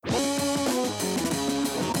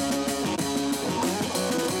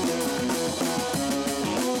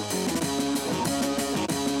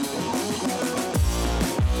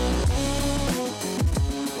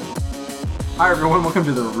Hi, everyone. Welcome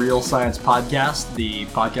to the Real Science Podcast, the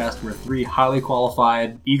podcast where three highly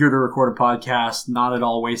qualified, eager to record a podcast, not at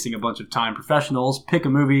all wasting a bunch of time professionals, pick a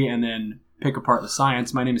movie and then pick apart the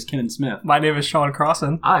science. My name is Kenan Smith. My name is Sean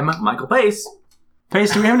Crossan. I'm Michael Pace.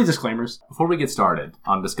 Pace, do we have any disclaimers? Before we get started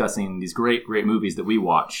on discussing these great movies that we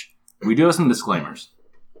watch, we do have some disclaimers,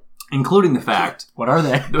 including the fact... What are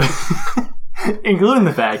they? including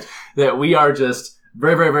the fact that we are just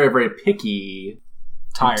very picky...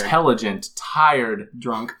 Tired. Intelligent, tired,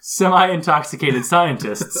 Drunk. semi-intoxicated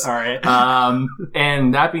scientists. All right.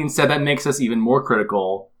 And that being said, that makes us even more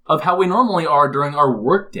critical of how we normally are during our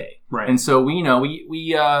workday. Right. And so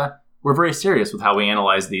we're very serious with how we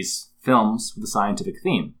analyze these films with a scientific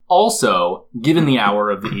theme. Also, given the hour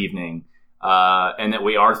of the evening, and that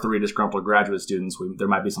we are three disgruntled graduate students, there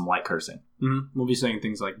might be some light cursing. Mm-hmm. We'll be saying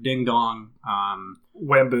things like ding dong,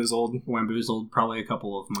 Wamboozled. probably a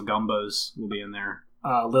couple of magumbos will be in there.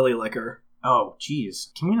 Lily liquor. Oh,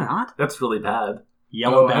 geez. Can we not? That's really bad.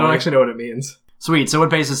 Yellow I don't belly. actually know what it means. Sweet. So what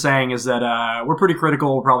Pace is saying is that we're pretty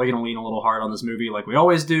critical. We're probably going to lean a little hard on this movie like we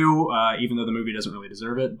always do, even though the movie doesn't really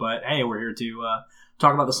deserve it. But hey, we're here to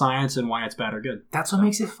talk about the science and why it's bad or good. That's what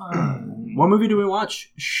makes it fun. What movie do we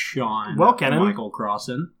watch, Sean? Well, Kenan. Michael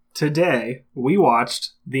Crossan. Today, we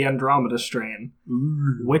watched The Andromeda Strain,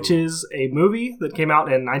 which is a movie that came out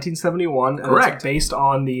in 1971. And Correct. It's based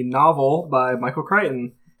on the novel by Michael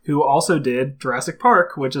Crichton, who also did Jurassic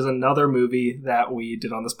Park, which is another movie that we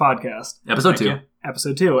did on this podcast. Episode 2. you.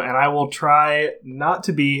 Episode 2. And I will try not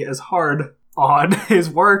to be as hard on his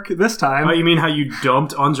work this time. Oh, you mean how you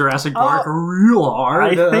dumped on Jurassic Park real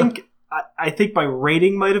hard? I think my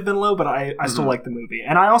rating might have been low, but I still like the movie.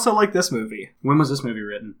 And I also like this movie. When was this movie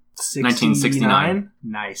written? 1969.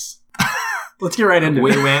 Nice. Let's get right into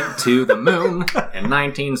We it. went to the moon in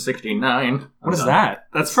 1969. What is that?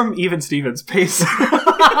 That's from Even Stevens' Pace.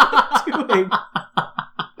 Doing.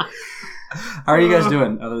 How are you guys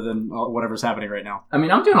doing, other than whatever's happening right now? I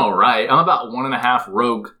mean, I'm doing all right. I'm about 1.5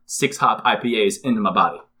 Rogue 6-hop IPAs into my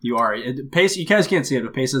body. You are. Pace, you guys can't see it,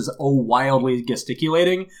 but Pace is wildly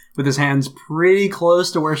gesticulating with his hands pretty close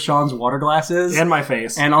to where Sean's water glass is. And my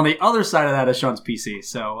face. And on the other side of that is Sean's PC.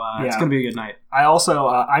 So it's going to be a good night. I also,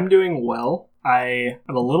 I'm doing well. I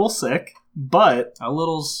am a little sick, but A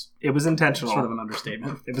little's it was intentional. sort of an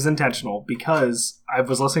understatement. It was intentional because I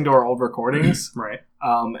was listening to our old recordings, Right.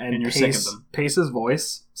 and you're sick of them. Pace's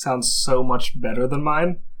voice sounds so much better than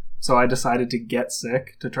mine. So I decided to get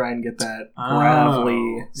sick to try and get that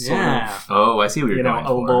gravelly sort of, Oh, I see what you're going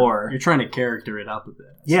for. allure. You're trying to character it up a bit.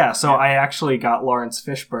 Yeah, so I actually got Lawrence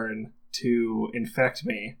Fishburne to infect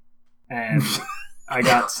me, and I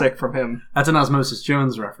got sick from him. That's an Osmosis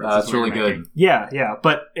Jones reference. That's what really you're good. making. Yeah,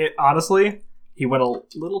 but honestly, he went a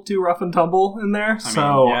little too rough and tumble in there,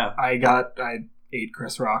 I ate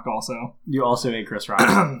Chris Rock also. You also ate Chris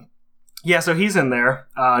Rock. Yeah, so he's in there,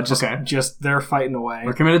 Okay. just they're fighting away.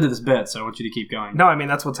 We're committed to this bit, so I want you to keep going. No, I mean,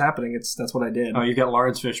 that's what's happening, that's what I did. Oh, you've got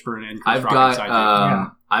Lawrence Fishburne and Chris I've Rock got inside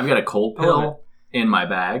you. I've got a cold pill in my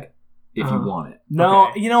bag if you want it. No,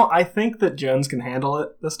 Okay. I think that Jones can handle it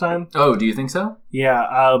this time. Oh, do you think so? Yeah,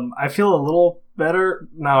 I feel a little better.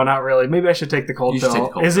 No, not really. Maybe I should take the cold You should pill. take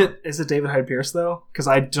the cold is pill. it David Hyde Pierce though? Because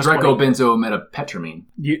I just Dracobenzometapetramine.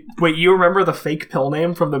 Wait, you remember the fake pill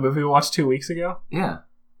name from the movie we watched 2 weeks ago? Yeah.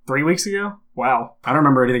 3 weeks ago? Wow. I don't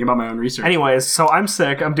remember anything about my own research. Anyways, so I'm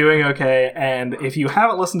sick. I'm doing okay. And if you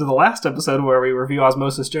haven't listened to the last episode where we review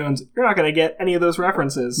Osmosis Jones, you're not going to get any of those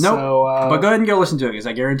references. Nope. So, But go ahead and go listen to it, because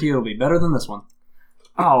I guarantee it'll be better than this one.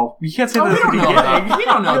 Oh, you can't say Oh, that we at the don't know beginning. that. We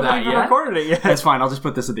don't know You that haven't yet. recorded it yet. That's fine. I'll just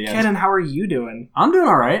put this at the end. Kenan, how are you doing? I'm doing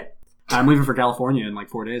all right. I'm leaving for California in like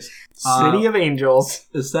 4 days. City of Angels.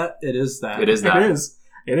 Is that? It is that. It is that.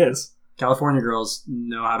 It is. California girls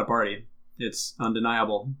know how to party. It's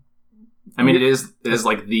undeniable. I mean, it is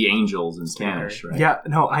like the angels in Spanish, right? Yeah,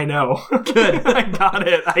 no, I know. Good. I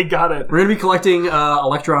got it. We're going to be collecting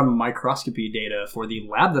electron microscopy data for the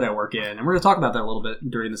lab that I work in, and we're going to talk about that a little bit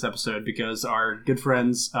during this episode because our good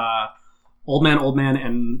friends Old Man,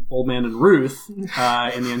 and Ruth in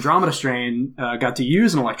the Andromeda Strain got to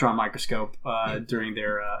use an electron microscope during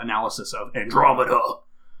their analysis of Andromeda.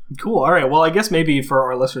 Cool. All right. Well, I guess maybe for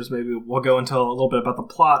our listeners, maybe we'll go into a little bit about the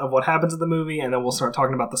plot of what happens in the movie, and then we'll start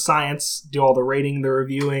talking about the science, do all the rating, the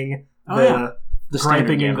reviewing, the standard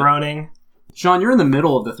griping and gamut. groaning. Sean, you're in the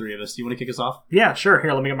middle of the three of us. Do you want to kick us off? Yeah, sure.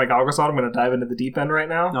 Here, let me get my goggles on. I'm going to dive into the deep end right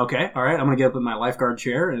now. Okay. All right. I'm going to get up in my lifeguard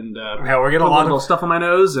chair and Yeah, we're put getting a a lot little of... stuff on my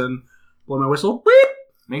nose and blow my whistle. Beep.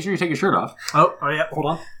 Make sure you take your shirt off. Oh, yeah. Hold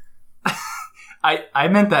on. I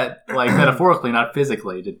meant that like metaphorically, not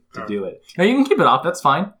physically, to do it. No, you can keep it off. That's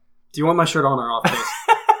fine. Do you want my shirt on or off?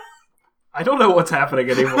 I don't know what's happening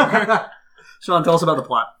anymore. Sean, tell us about the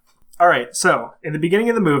plot. All right, so in the beginning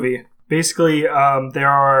of the movie, basically, there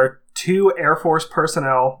are 2 Air Force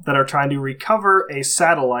personnel that are trying to recover a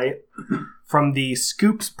satellite from the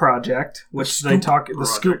Scoops project, the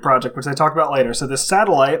Scoop project, which they talk about later. So this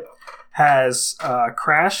satellite has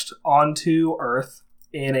crashed onto Earth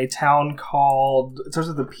in a town called, it starts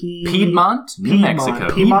with the Piedmont, New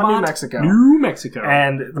Mexico. Piedmont, New Mexico. New Mexico.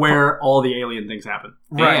 And where all the alien things happen.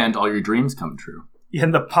 Right. And all your dreams come true.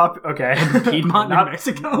 In the okay. Piedmont, New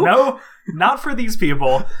Mexico? No, not for these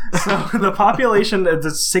people. So the population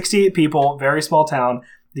is 68 people, very small town.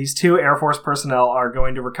 These 2 Air Force personnel are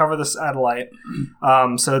going to recover the satellite.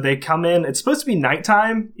 So they come in. It's supposed to be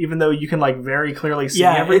nighttime, even though you can very clearly see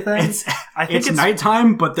everything. I think it's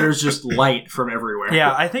nighttime, but there's just light from everywhere.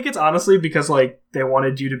 Yeah, I think it's honestly because they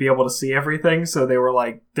wanted you to be able to see everything, so they were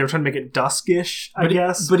trying to make it duskish, I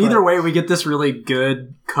guess. But either way, we get this really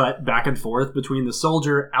good cut back and forth between the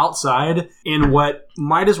soldier outside in what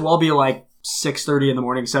might as well be 6:30 in the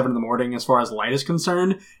morning, 7 in the morning as far as light is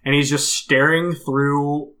concerned, and he's just staring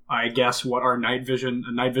through, I guess, what are night vision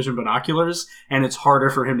binoculars, and it's harder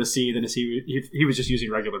for him to see than if he was just using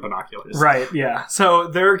regular binoculars. Right, yeah. So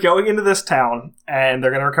they're going into this town, and they're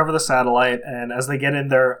going to recover the satellite, and as they get in,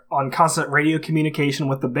 they're on constant radio communication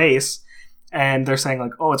with the base, and they're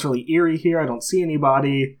saying, oh, it's really eerie here, I don't see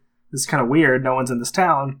anybody, this is kind of weird, no one's in this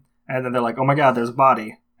town, and then they're like, oh my god, there's a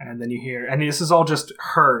body. And then you hear, and this is all just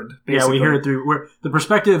heard, basically. Yeah, we hear it through, where the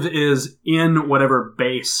perspective is in whatever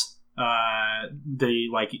base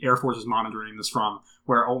the Air Force is monitoring this from,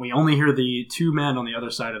 where we only hear the 2 men on the other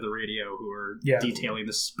side of the radio who are detailing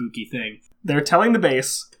this spooky thing. They're telling the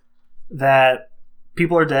base that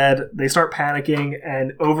people are dead, they start panicking,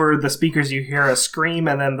 and over the speakers you hear a scream,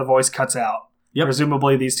 and then the voice cuts out. Yep.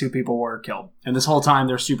 Presumably these 2 people were killed. And this whole time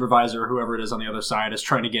their supervisor, whoever it is on the other side, is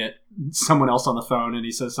trying to get someone else on the phone, and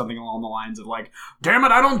he says something along the lines of damn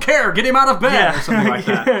it, I don't care, get him out of bed, or something like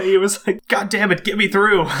that. Yeah, he was like, god damn it, get me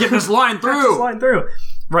through. Get this line through.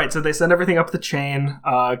 Right, so they send everything up the chain,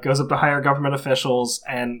 goes up to higher government officials,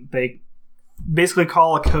 and they basically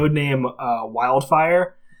call a code name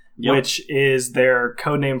Wildfire. Yep. Which is their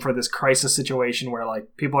code name for this crisis situation where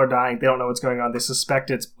people are dying, they don't know what's going on, they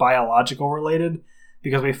suspect it's biological related,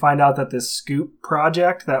 because we find out that this Scoop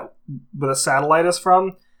project that the satellite is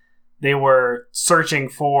from, they were searching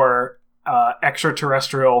for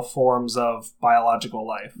extraterrestrial forms of biological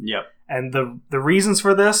life. Yep. And the reasons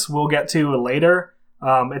for this we'll get to later.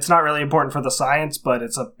 It's not really important for the science, but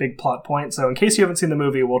it's a big plot point. So in case you haven't seen the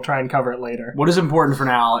movie, we'll try and cover it later. What is important for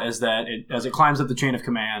now is that as it climbs up the chain of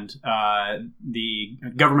command, the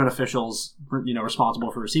government officials,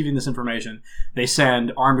 responsible for receiving this information, they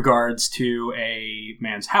send armed guards to a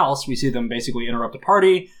man's house. We see them basically interrupt a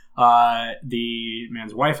party. The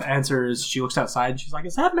man's wife answers. She looks outside. And she's like,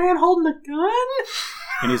 "Is that man holding a gun?"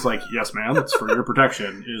 And he's like, "Yes, ma'am. It's for your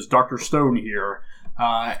protection. Is Dr. Stone here?"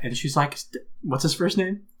 And she's like, "What's his first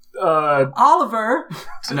name?" Oliver.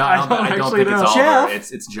 No, I don't think it's Oliver.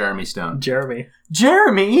 It's Jeremy Stone.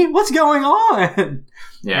 Jeremy, what's going on?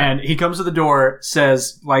 Yeah. And he comes to the door,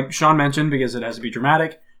 says, like Sean mentioned, because it has to be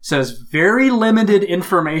dramatic, says very limited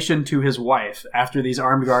information to his wife after these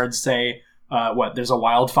armed guards say, there's a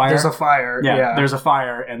wildfire? There's a fire. Yeah, there's a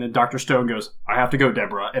fire. And then Dr. Stone goes, "I have to go,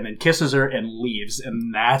 Deborah," and then kisses her and leaves.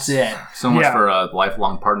 And that's it. So much for a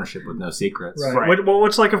lifelong partnership with no secrets. Right. Which,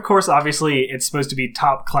 of course, obviously, it's supposed to be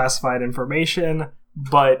top classified information,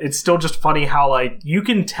 but it's still just funny how, you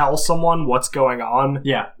can tell someone what's going on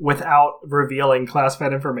without revealing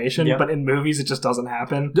classified information, but in movies, it just doesn't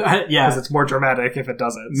happen. Because it's more dramatic if it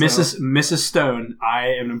doesn't. Mrs. Stone, I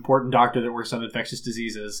am an important doctor that works on infectious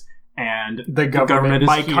diseases. And the government is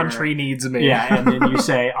my here. Country needs me. Yeah, and then you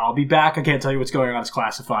say, "I'll be back. I can't tell you what's going on. It's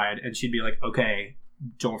classified." And she'd be like, "Okay,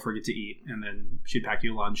 don't forget to eat." And then she'd pack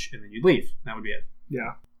you lunch, and then you'd leave. That would be it.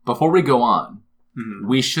 Yeah. Before we go on,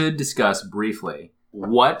 we should discuss briefly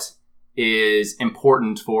what is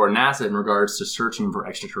important for NASA in regards to searching for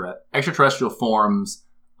extraterrestrial forms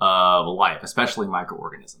of life, especially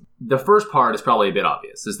microorganisms. The first part is probably a bit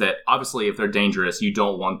obvious, is that obviously if they're dangerous, you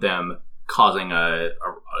don't want them causing a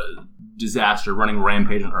disaster, running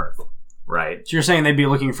rampage on Earth, right? So you're saying they'd be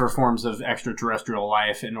looking for forms of extraterrestrial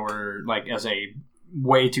life in order, as a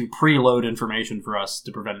way to preload information for us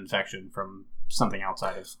to prevent infection from something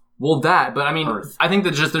outside of but I mean, Earth. I think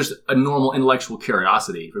that there's a normal intellectual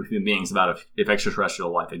curiosity for human beings about if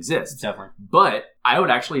extraterrestrial life exists. Definitely. But I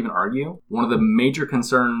would actually even argue one of the major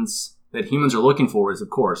concerns that humans are looking for is, of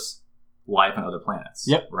course, life on other planets.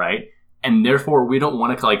 Yep. Right? And therefore, we don't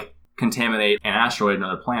want to, contaminate an asteroid,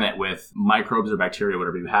 another planet, with microbes or bacteria,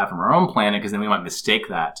 whatever you have from our own planet, because then we might mistake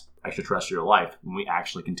that extraterrestrial life when we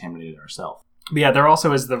actually contaminated it ourselves. But yeah, there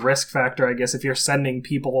also is the risk factor, I guess, if you're sending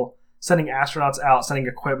astronauts out, sending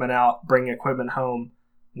equipment out, bringing equipment home.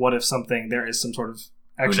 What if there is some sort of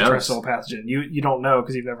extraterrestrial pathogen? You don't know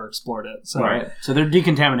because you've never explored it. So. Right. So there are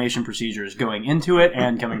decontamination procedures going into it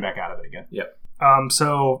and coming back out of it again. Yep.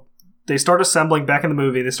 So they start assembling, back in the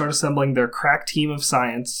movie, they start assembling their crack team of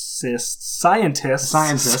scientists.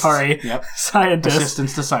 Sorry. Yep. Scientists.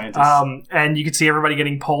 Assistants to scientists. And you can see everybody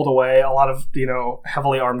getting pulled away. A lot of,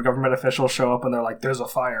 heavily armed government officials show up and they're like, there's a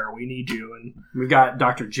fire. We need you. And we've got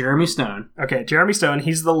Dr. Jeremy Stone. Okay, Jeremy Stone.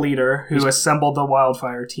 He's the leader who assembled the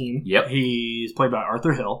wildfire team. Yep. He's played by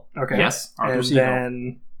Arthur Hill. Okay. Yes. Arthur C.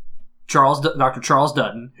 Then Dr. Charles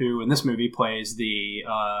Dutton, who in this movie plays the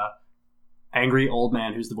angry old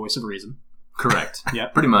man who's the voice of reason. Correct. Yeah,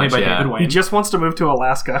 pretty much. Played by David Wayne. He just wants to move to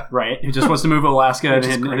Alaska. Right. He just wants to move to Alaska, Which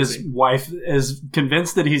is and his crazy. wife is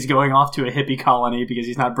convinced that he's going off to a hippie colony because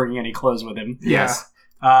he's not bringing any clothes with him. Yes.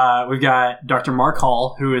 We've got Dr. Mark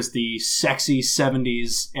Hall, who is the sexy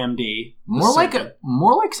 70s MD. More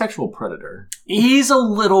like sexual predator. He's a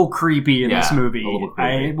little creepy in this movie. A little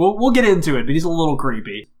creepy. We'll get into it, but he's a little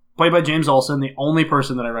creepy. Played by James Olsen, the only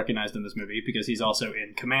person that I recognized in this movie, because he's also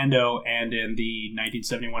in Commando and in the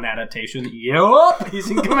 1971 adaptation. Yup,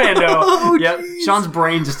 he's in Commando. Oh, yep, geez. Sean's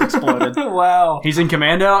brain just exploded. Wow. He's in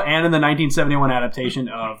Commando and in the 1971 adaptation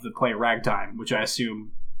of the play Ragtime, which I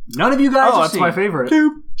assume none of you guys have that's seen. my favorite.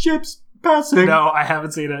 2 ships passing. No, I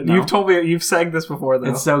haven't seen it. No. You've told me, you've sang this before,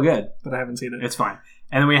 though. It's so good. But I haven't seen it. It's fine.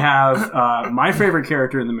 And then we have my favorite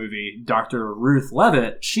character in the movie, Dr. Ruth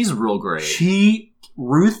Levitt. She's real great.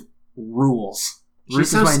 Ruth rules. Ruth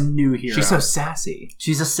is my new hero. She's so sassy.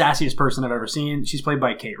 She's the sassiest person I've ever seen. She's played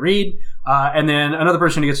by Kate Reed. And then another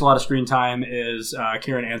person who gets a lot of screen time is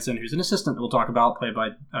Karen Anson, who's an assistant that we'll talk about, played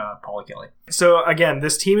by Paula Kelly. So, again,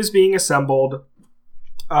 this team is being assembled.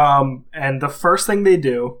 And the first thing they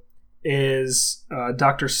do is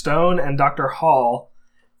Dr. Stone and Dr. Hall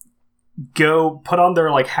go put on their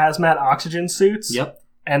hazmat oxygen suits. Yep.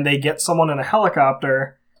 And they get someone in a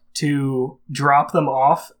helicopter to drop them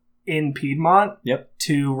off in Piedmont. Yep.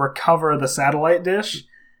 To recover the satellite dish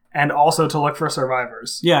and also to look for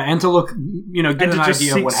survivors. Yeah, and to look, get And an to just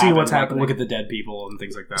idea of what see happened. what's like, happening. look at the dead people and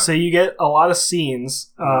things like that. So you get a lot of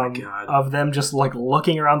scenes Oh my God. of them just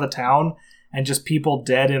looking around the town and just people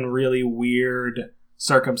dead in really weird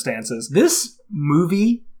circumstances. This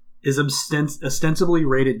movie is ostensibly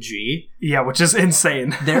rated G. Yeah, which is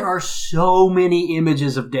insane. There are so many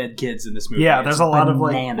images of dead kids in this movie. Yeah, It's there's a lot of,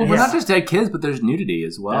 bananas. Well, not just dead kids, but there's nudity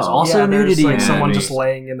as well. There's also there's, nudity in someone movies. just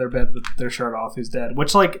laying in their bed with their shirt off who's dead.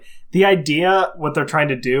 Which the idea, what they're trying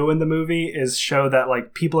to do in the movie is show that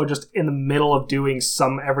people are just in the middle of doing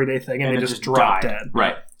some everyday thing and they then just just drop die. dead.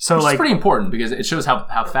 Right. So Which is pretty important because it shows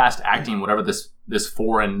how fast acting whatever this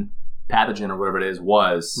foreign pathogen or whatever it is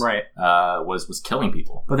was killing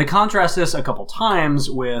people. But they contrast this a couple times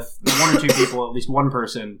with one or two people, at least one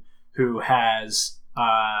person, who has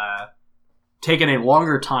taken a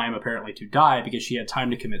longer time apparently to die because she had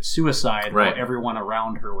time to commit suicide while everyone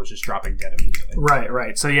around her was just dropping dead immediately.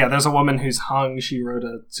 Right. So yeah, there's a woman who's hung. She wrote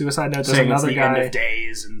a suicide note. There's Saying another it's the guy. end of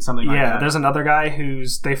days and something like that. Yeah, there's another guy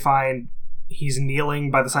they find he's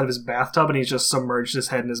kneeling by the side of his bathtub and he's just submerged his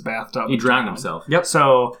head in his bathtub. He drowned himself. Yep.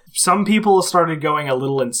 So some people started going a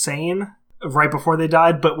little insane right before they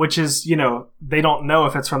died, but which is, they don't know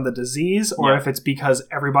if it's from the disease or if it's because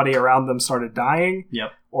everybody around them started dying.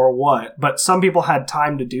 Yep. Or what. But some people had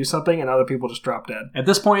time to do something and other people just dropped dead. At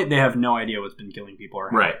this point, they have no idea what's been killing people.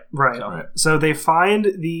 Right. So they find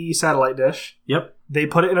the satellite dish. Yep. They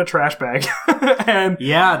put it in a trash bag. And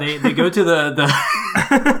yeah, they go to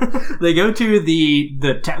they go to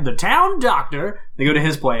the town doctor. They go to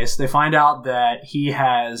his place. They find out that he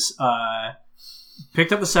has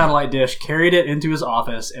picked up the satellite dish, carried it into his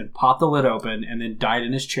office, and popped the lid open, and then died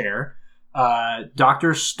in his chair.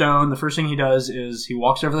 Dr. Stone, the first thing he does is he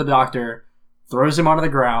walks over to the doctor, throws him onto the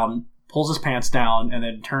ground, pulls his pants down, and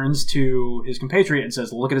then turns to his compatriot and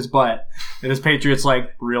says, "Look at his butt." And his patriot's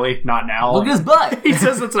like, "Really? Not now?" Look at his butt. he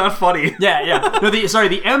says it's not funny. Yeah. No, the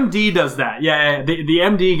MD does that. Yeah. The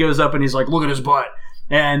MD goes up and he's like, "Look at his butt."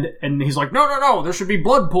 And he's like, no, there should be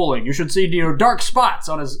blood pooling. You should see, dark spots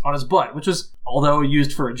on his butt, which is, although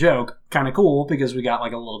used for a joke, kind of cool because we got a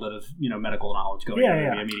little bit of, medical knowledge going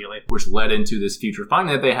on immediately. Which led into this future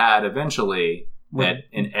finding that they had eventually that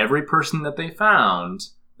in every person that they found,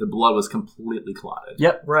 the blood was completely clotted.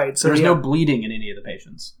 Yep. Right. So there's no bleeding in any of the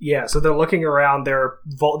patients. Yeah, so they're looking around. There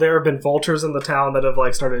have been vultures in the town that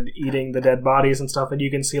have started eating the dead bodies and stuff, and you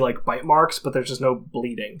can see bite marks, but there's just no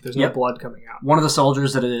bleeding. There's no blood coming out. One of the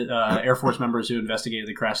soldiers that Air Force members who investigated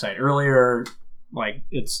the crash site earlier like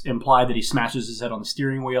it's implied that he smashes his head on the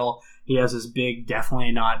steering wheel. He has this big,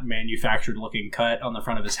 definitely not manufactured looking cut on the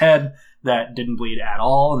front of his head that didn't bleed at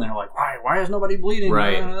all. And they're like, why is nobody bleeding?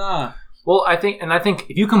 Right. Blah, blah, blah. Well, I think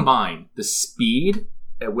if you combine the speed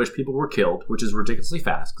at which people were killed, which is ridiculously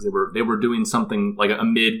fast because they were doing something like a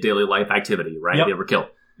mid daily life activity, right? Yep. They were killed.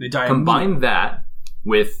 They die. Combine that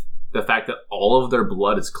with the fact that all of their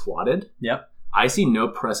blood is clotted. Yep. I see no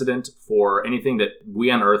precedent for anything that we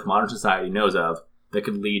on Earth, modern society, knows of that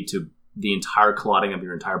could lead to the entire clotting of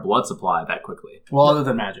your entire blood supply that quickly. Well, other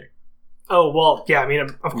than magic. Oh, well, yeah, I mean,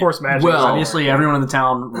 of course magic. Well, is Obviously, everyone in the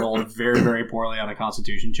town rolled very, very poorly on a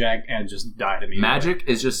constitution check and just died immediately. Magic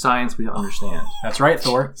is just science we don't understand. That's right,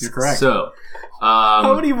 Thor. You're correct. So,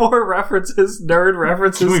 How many more references, nerd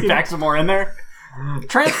references? Can we pack some more in there?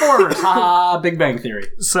 Transformers! Big Bang Theory.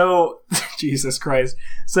 So, Jesus Christ.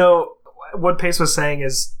 So, what Pace was saying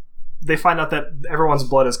is they find out that everyone's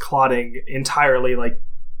blood is clotting entirely, like,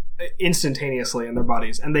 instantaneously in their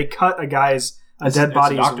bodies. And they cut a It's dead the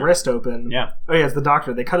body's doctor. wrist open. Yeah. Oh, yeah, it's the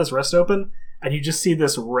doctor. They cut his wrist open, and you just see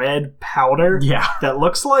this red powder Yeah. that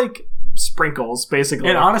looks like sprinkles, basically.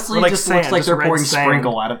 It honestly Or just sand, looks like they're red pouring sand.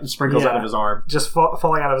 sprinkles out Yeah. of his arm. Just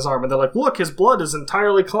falling out of his arm. And they're like, look, his blood is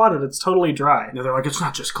entirely clotted. It's totally dry. And they're like, it's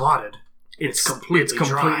not just clotted. It's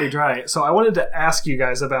completely dry. So I wanted to ask you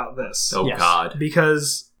guys about this. oh Yes. God.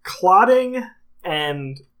 Because clotting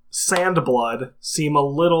and sand blood seem a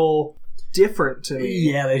little different to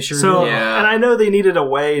me. Yeah, they sure So, do. Yeah. and I know they needed a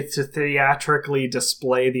way to theatrically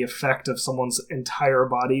display the effect of someone's entire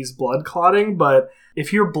body's blood clotting, but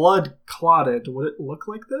if your blood clotted, would it look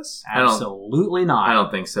like this? Absolutely not. I don't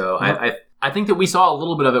think so. Nope. I think that we saw a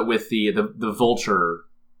little bit of it with the vulture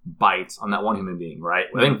bites on that one human being, right?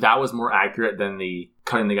 I think that was more accurate than the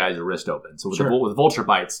cutting the guy's wrist open. So with Sure. with vulture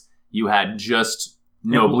bites, you had just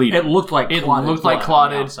no bleeding. It looked like It clotted looked like blood on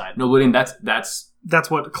the clotted, outside. no bleeding. That's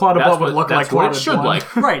That's what clotted blood would look like. that's what it Clotted should blood.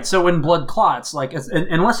 like. Right, so when blood clots, like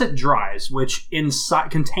unless it dries, which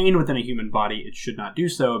contained within a human body, it should not do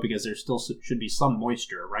so because there still should be some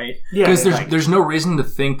moisture, right? Yeah, Because yeah. there's no reason to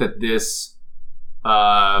think that this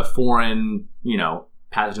foreign,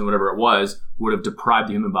 pathogen, whatever it was, would have deprived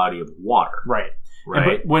the human body of water. Right.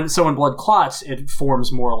 Right. But when blood clots, it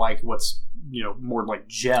forms more like what's more like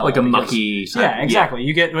gel, Like a because- mucky. Yeah, exactly.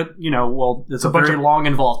 You get it's a bunch very of- long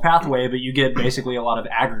involved pathway, but you get basically a lot of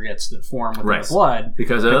aggregates that form within Right. the blood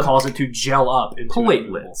Because that of cause it to gel up into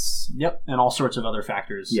platelets. Yep, and all sorts of other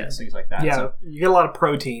factors, Yes. things like that. Yeah, So, you get a lot of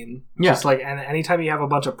protein. Yeah. Just like, and anytime you have a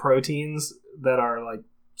bunch of proteins that are like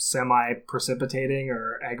semi-precipitating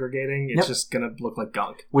or aggregating, it's Yep. just gonna look like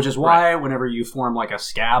gunk. which is why whenever you form like a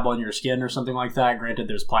scab on your skin or something like that, granted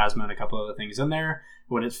there's plasma and a couple other things in there,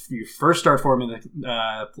 when you first start forming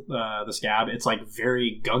the scab, it's like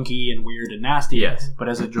very gunky and weird and nasty. Yes. But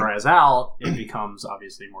as it dries out, it becomes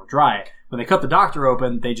obviously more dry. When they cut the doctor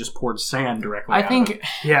open, they just poured sand directly I out of think it.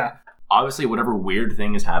 Yeah, obviously whatever weird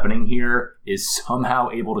thing is happening here is somehow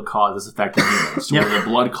able to cause this effect in humans, to Yep. where the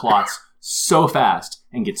blood clots so fast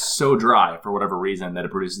and gets so dry for whatever reason that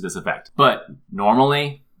it produces this effect. But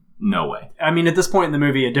normally, no way. I mean, at this point in the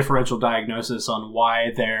movie, a differential diagnosis on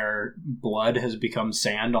why their blood has become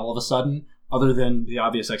sand all of a sudden, other than the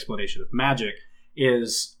obvious explanation of magic,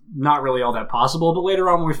 is not really all that possible. But later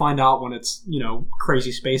on, when we find out when it's,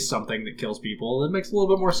 crazy space something that kills people, it makes a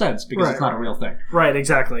little bit more sense because Right, it's not a real thing. right,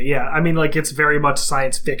 exactly. Yeah, I mean, like, it's very much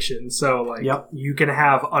science fiction, so, like, Yep. you can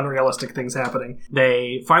have unrealistic things happening.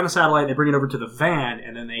 They find the satellite, they bring it over to the van,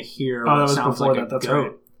 and then they hear Oh, that what was sounds before like that, a that's goat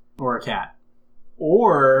right. or a cat.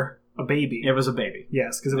 Or a baby. It was a baby.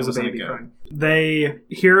 Yes, because it was a wasn't a baby goat. crying. They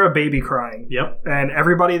hear a baby crying. Yep. And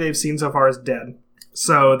everybody they've seen so far is dead.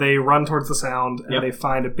 So they run towards the sound and Yep. they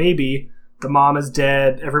find a baby. The mom is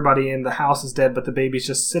dead. Everybody in the house is dead, but the baby's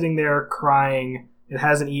just sitting there crying. It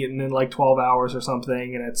hasn't eaten in like 12 hours or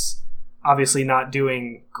something, and it's obviously not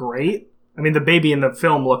doing great. I mean, the baby in the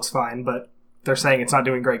film looks fine, but they're saying it's not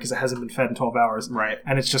doing great because it hasn't been fed in 12 hours. Right.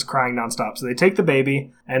 And it's just crying nonstop. So they take the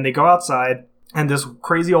baby and they go outside, and this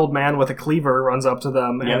crazy old man with a cleaver runs up to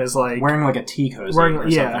them Yep. and is like, Wearing like a tea cozy Wearing- or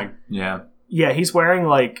yeah. something. Yeah. yeah, he's wearing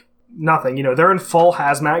like nothing. They're in full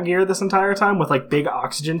hazmat gear this entire time with like big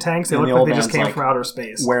oxygen tanks. They And look the like old they just man's, came like, from outer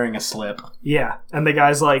space. Wearing a slip. Yeah, and the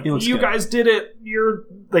guy's like, He looks "You good. guys did it. You're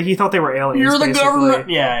like," he thought they were aliens. You're the basically. government.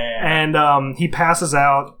 Yeah. And he passes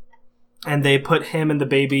out, and they put him and the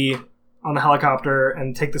baby on the helicopter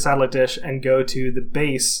and take the satellite dish and go to the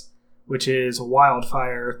base, which is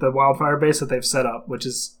Wildfire, the Wildfire base that they've set up, which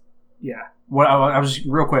is Yeah. What I was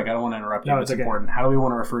real quick. I don't want to interrupt you. No, But it's it's okay. important. How do we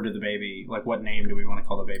want to refer to the baby? Like, what name do we want to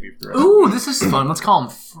call the baby for the rest? Ooh, this is fun. Let's call him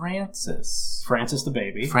Francis. Francis the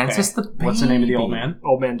baby. Francis Okay. the baby. What's the name of the old man?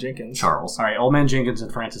 Old Man Jenkins. Charles. All right, Old Man Jenkins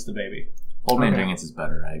and Francis the baby. Old Man Okay. Jenkins is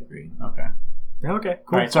better. I agree. Okay. Okay, All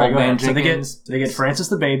cool. right, sorry. Old Go Man ahead. So Jenkins. they get Francis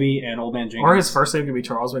the baby and Old Man Jenkins. Or his first name could be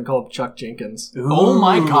Charles. We can call him Chuck Jenkins. Oh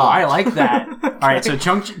my Ooh, God. I like that. All right, so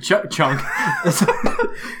Chunk Jenkins. I'm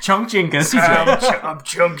Chunk Jenkins. Yeah,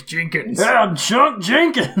 I'm Chunk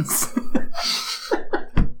Jenkins.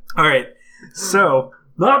 All right, so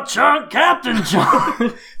I'm Chunk Captain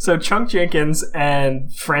Chunk. Chunk Jenkins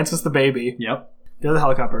and Francis the baby Yep. go to the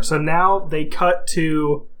helicopter. So now they cut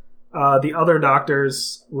to the other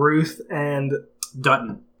doctors, Ruth and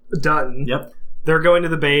Dutton. Dutton. Yep. They're going to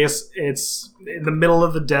the base. It's in the middle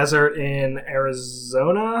of the desert in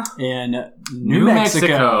Arizona. In New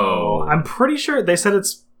Mexico. I'm pretty sure they said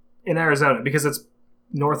it's in Arizona because it's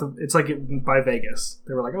north of. It's like by Vegas.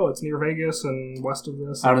 They were like, "Oh, it's near Vegas and west of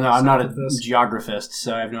this." I don't know. I'm not a south of this. geographist,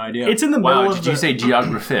 so I have no idea. It's in the middle Wow, of did the. you say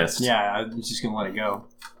geographist? yeah, I'm just gonna let it go.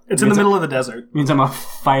 It's in the middle of the desert. It means I'm a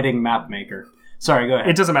fighting map maker. Sorry, go ahead.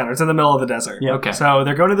 It doesn't matter. It's in the middle of the desert. Yeah. Okay. So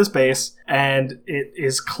they're going to this base, and it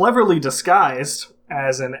is cleverly disguised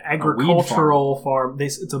as an agricultural farm.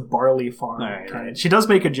 It's a barley farm. Right, Okay. right. She does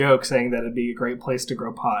make a joke saying that it'd be a great place to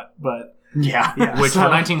grow pot, but yeah. yeah. Which for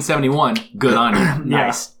 1971, good on you.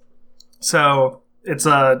 Nice. So it's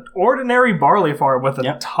a ordinary barley farm with a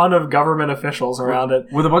Yep. ton of government officials around it.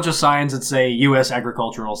 With a bunch of signs that say U.S.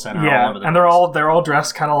 Agricultural Center. all Yeah, over the and place. they're all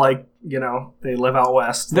dressed kind of like they live out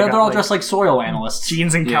west. They're got, all like, dressed like soil analysts.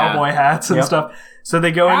 jeans and Yeah. cowboy hats and Yep. stuff. So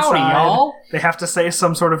they go Howdy, inside. y'all. They have to say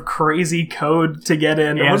some sort of crazy code to get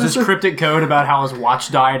in. Yeah, What it's is this it? cryptic code about how his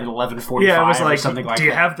watch died at 11:45 Yeah, it was or like, something like do you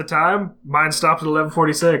that. have the time? Mine stopped at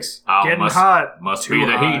 11:46. Oh, Getting must- hot. Must Too be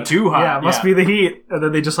the hot. heat. Too hot. Yeah, it must be the heat. And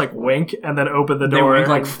then they just like wink and then open the They door. wink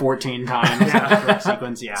like and- 14 times in Yeah. that correct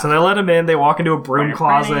sequence. Yeah. So they let him in. They walk into a broom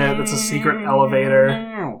closet. It's a secret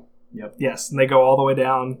elevator. Yep. Yes, and they go all the way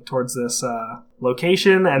down towards this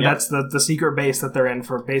location, and Yep. that's the secret base that they're in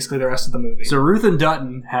for basically the rest of the movie. So Ruth and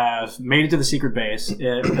Dutton have made it to the secret base.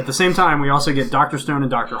 At the same time, we also get Dr. Stone and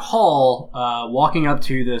Dr. Hall walking up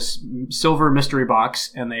to this silver mystery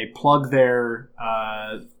box, and they plug their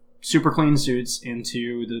super clean suits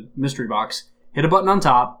into the mystery box, hit a button on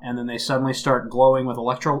top, and then they suddenly start glowing with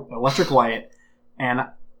electric light, and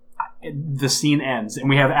the scene ends. And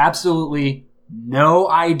we have absolutely no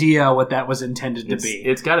idea what that was intended to be.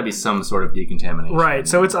 It's got to be some sort of decontamination. Right,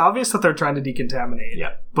 so it's obvious that they're trying to decontaminate.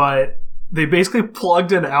 Yeah. But they basically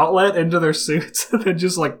plugged an outlet into their suits and then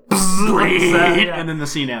just like yeah. And then the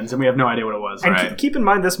scene ends, and we have no idea what it was. And Right. keep in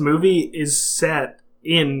mind, this movie is set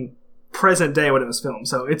in present day when it was filmed.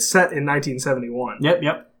 So it's set in 1971.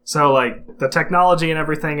 Yep. So like the technology and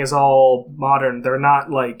everything is all modern. They're not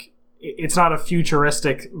like it's not a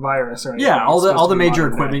futuristic virus or anything. Yeah, all It's the supposed all to the be major modern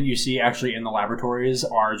day. equipment you see actually in the laboratories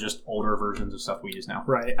are just older versions of stuff we use now.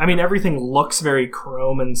 Right. I mean, everything looks very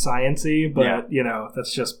chrome and sciencey, but Yeah.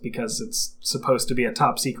 that's just because it's supposed to be a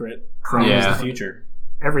top secret. Chrome Yeah. is the future.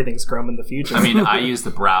 Everything's chrome in the future. I mean, I use the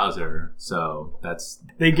browser, so that's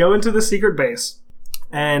They go into the secret base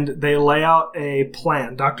and they lay out a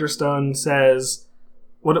plan. Dr. Stone says,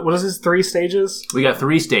 what is his 3 stages? we got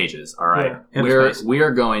 3 stages. All right, Yeah. we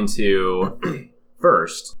are going to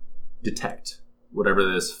first detect whatever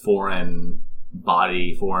this foreign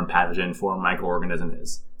body, foreign pathogen, foreign microorganism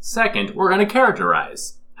is. Second, we're going to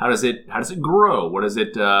characterize. How does it grow? What's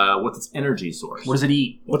its energy source? What does it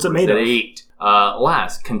eat? What's it What made does of? it eat?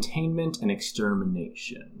 Last, containment and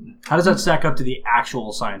extermination. How does that stack up to the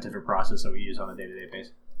actual scientific process that we use on a day-to-day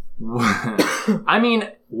basis? I mean,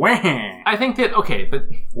 Wham! I think that but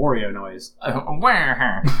Wario noise.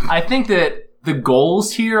 I think that the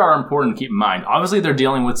goals here are important to keep in mind. Obviously, they're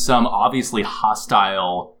dealing with some obviously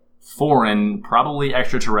hostile, foreign, probably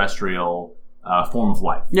extraterrestrial form of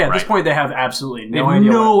life. Yeah, at this right? point they have absolutely They no have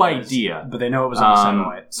idea. no what it was, idea. but they know it was on the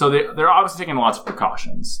satellite. So they're obviously taking lots of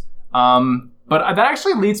precautions. But that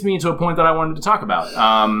actually leads me to a point that I wanted to talk about,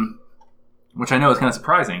 which I know is kind of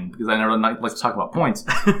surprising because I never like to talk about points.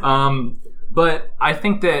 But I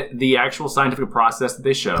think that the actual scientific process that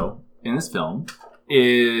they show in this film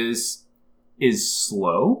is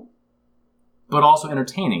slow, but also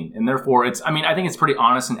entertaining, and therefore I think it's pretty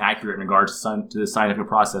honest and accurate in regards to the scientific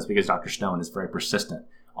process because Dr. Stone is very persistent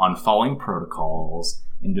on following protocols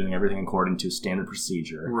and doing everything according to standard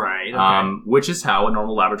procedure. Right. Okay. Which is how a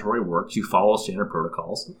normal laboratory works. You follow standard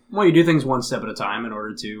protocols. Well, you do things one step at a time in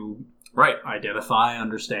order to Right. identify,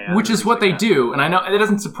 understand. Which is things what like they that. do. And I know it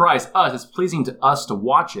doesn't surprise us. It's pleasing to us to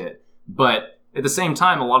watch it. But at the same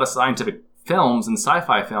time, a lot of scientific films and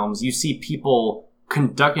sci-fi films, you see people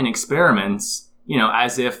conducting experiments,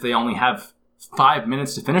 as if they only have 5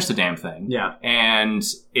 minutes to finish the damn thing. Yeah. And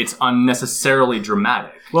it's unnecessarily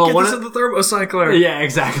dramatic. Well, Get this in the thermocycler. Yeah,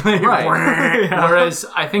 exactly. Right. Yeah. Whereas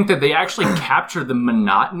I think that they actually capture the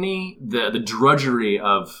monotony, the drudgery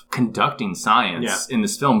of conducting science in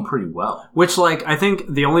this film pretty well. Which, I think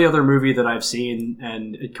the only other movie that I've seen,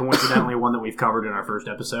 and coincidentally one that we've covered in our first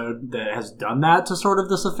episode, that has done that to sort of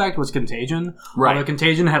this effect was Contagion. Right. Although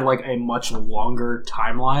Contagion had, a much longer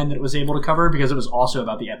timeline that it was able to cover because it was also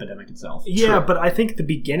about the epidemic itself. Yeah, but I think the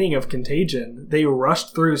beginning of Contagion, they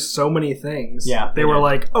rushed through so many things. Yeah, they were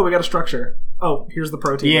like, oh, we got a structure. Oh, here's the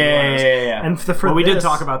protein. Yeah. And we did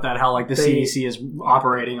talk about that, how the CDC is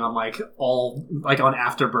operating on all on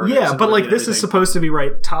afterburners. Yeah, but this everything. is supposed to be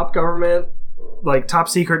top government, top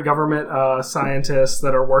secret government scientists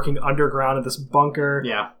that are working underground in this bunker.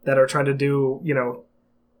 Yeah, that are trying to do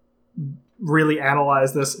really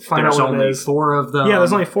analyze this, find there's out what only it is. 4 of them. Yeah,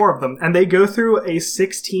 there's only 4 of them. And they go through a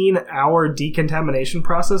 16-hour decontamination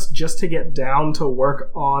process just to get down to work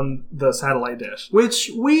on the satellite dish. Which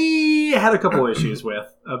we had a couple issues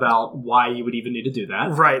with about why you would even need to do that.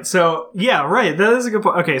 Right, so, yeah, right, that is a good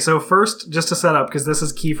point. Okay, so first, just to set up, because this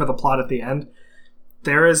is key for the plot at the end,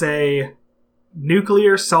 there is a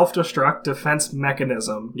nuclear self-destruct defense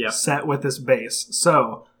mechanism set with this base.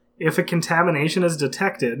 So, if a contamination is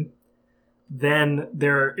detected, then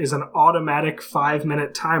there is an automatic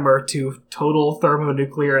 5-minute timer to total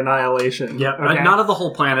thermonuclear annihilation. Yeah, okay? not of the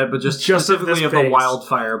whole planet, but just of specifically this of the base.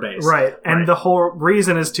 wildfire base. Right, and the whole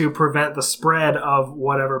reason is to prevent the spread of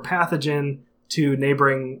whatever pathogen to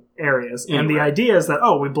neighboring areas. And the idea is that,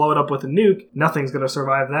 we blow it up with a nuke, nothing's going to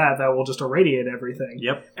survive that, that will just irradiate everything.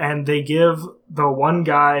 Yep. And they give the one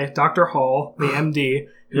guy, Dr. Hall, the MD,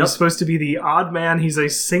 who's supposed to be the odd man. He's a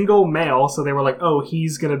single male, so they were like,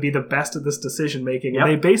 he's going to be the best at this decision-making. Yep. And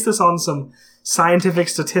they base this on some scientific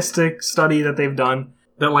statistic study that they've done.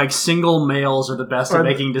 That, single males are the best at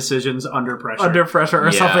making decisions under pressure. Under pressure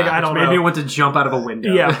or something, I don't know. Maybe want to jump out of a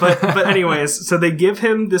window. Yeah, but anyways, so they give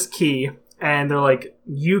him this key, and they're like,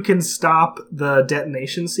 you can stop the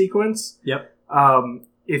detonation sequence. Yep.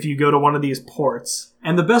 If you go to one of these ports.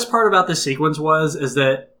 And the best part about this sequence is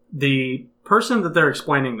that the person that they're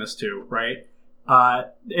explaining this to, right,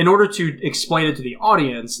 in order to explain it to the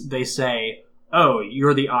audience, they say,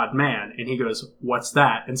 you're the odd man. And he goes, what's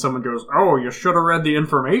that? And someone goes, you should have read the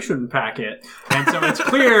information packet. And so it's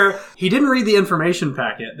clear he didn't read the information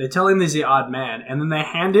packet. They tell him he's the odd man, and then they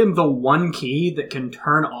hand him the one key that can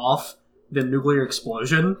turn off the nuclear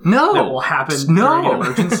explosion that will happen during an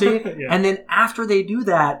emergency. And then after they do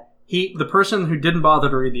that, the person who didn't bother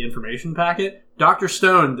to read the information packet, Dr.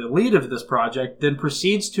 Stone, the lead of this project, then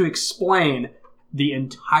proceeds to explain the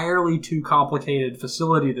entirely too complicated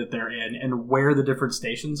facility that they're in and where the different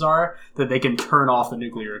stations are that they can turn off the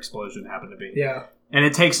nuclear explosion happen to be. Yeah. And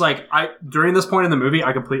it takes during this point in the movie,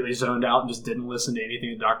 I completely zoned out and just didn't listen to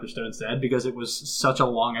anything that Dr. Stone said because it was such a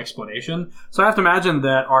long explanation. So I have to imagine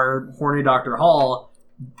that our horny Dr. Hall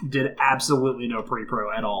did absolutely no pre-pro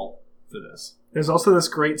at all for this. There's also this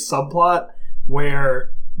great subplot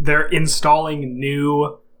where they're installing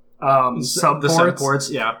new subports. The subports,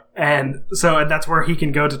 yeah. And that's where he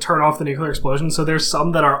can go to turn off the nuclear explosion. So there's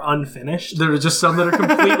some that are unfinished. There are just some that are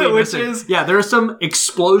completely missing. Yeah, there are some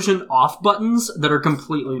explosion off buttons that are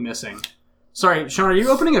completely missing. Sorry, Sean, are you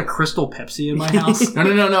opening a Crystal Pepsi in my house?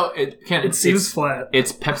 No. It seems flat.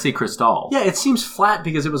 It's Pepsi Cristal. Yeah, it seems flat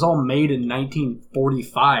because it was all made in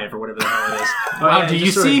 1945 or whatever the hell it is. Wow, do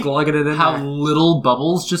you see glugging it in how there. Little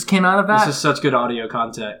bubbles just came out of that? This is such good audio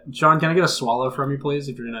content. Sean, can I get a swallow from you, please?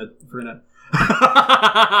 If you're gonna.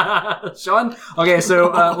 Sean? Okay,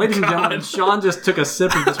 so, ladies and gentlemen, Sean just took a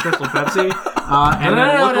sip of this Crystal Pepsi, and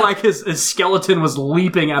it looked like his skeleton was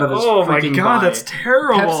leaping out of his freaking body. Oh my god, that's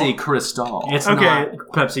terrible. Pepsi Cristal. It's not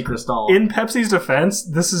Pepsi Cristal. In Pepsi's defense,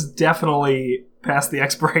 this is definitely past the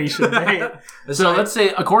expiration date. So let's say,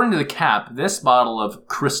 according to the cap, this bottle of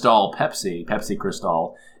Cristal Pepsi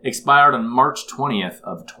Cristal, expired on March 20th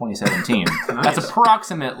of 2017. Nice. That's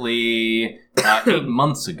approximately 8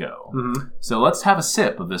 months ago. Mm-hmm. So let's have a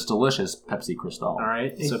sip of this delicious Pepsi Cristal. All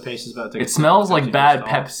right, so Pace is about to take It smells like bad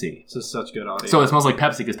Cristal. Pepsi. This is such good audio. So it smells like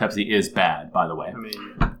Pepsi because Pepsi is bad, by the way. I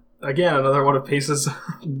mean, Again, another one of Pace's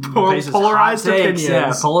Pace's polarized hot takes, opinions.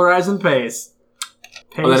 Yeah, polarizing Pace.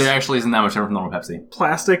 Oh, that actually isn't that much different from normal Pepsi.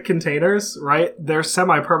 Plastic containers, right? They're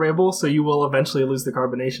semi-permeable, so you will eventually lose the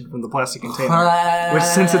carbonation from the plastic container. Which,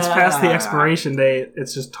 since it's past the expiration date,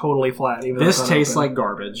 it's just totally flat. Even This though it's tastes unopened. like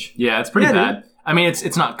garbage. Yeah, it's pretty Yeah, bad. dude. I mean,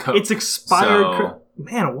 it's not Coke. It's expired. So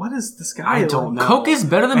man, what is this guy? I don't know. Coke is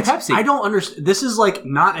better than Pepsi. I don't understand. This is like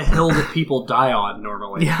not a hill that people die on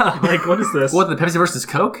normally. Yeah, like what is this? What, the Pepsi versus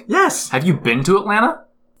Coke? Yes. Have you been to Atlanta?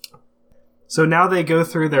 So now they go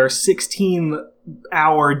through their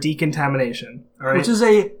 16-hour decontamination. All right, Which is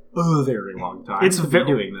a very long time. It's to be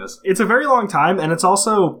doing this. it's a very long time, and it's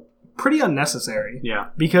also pretty unnecessary. Yeah.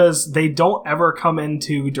 Because they don't ever come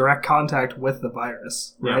into direct contact with the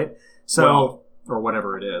virus, right? So, Well, or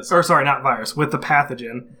whatever it is. or sorry, not virus, with the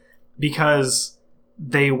pathogen, because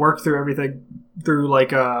they work through everything through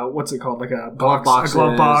like a, what's it called, like a glove box, boxes. a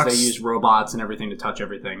glove box. They use robots and everything to touch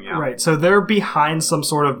everything. Yeah. Right. So they're behind some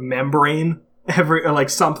sort of membrane or like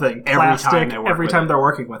something Every plastic time they work every with time it. they're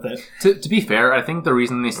working with it. To be fair, I think the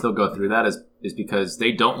reason they still go through that is because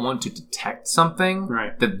they don't want to detect something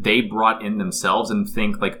Right. that they brought in themselves and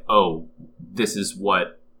think like, oh, this is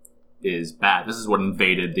what is bad. This is what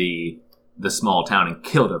invaded the small town and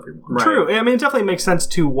killed everyone. Right. True. I mean, it definitely makes sense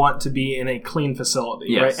to want to be in a clean facility,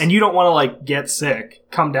 Yes. right? And you don't want to like get sick,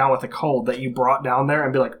 come down with a cold that you brought down there,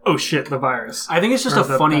 and be like, "Oh shit, the virus." I think it's just Or a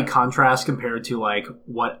the- funny contrast compared to like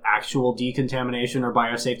what actual decontamination or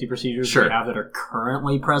biosafety procedures Sure. we have that are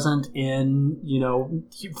currently present in,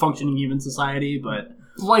 functioning human society. But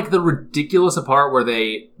Like the ridiculous part where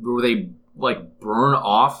they like burn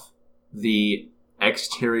off the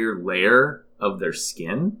exterior layer of their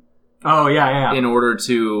skin oh yeah. in order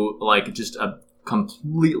to like just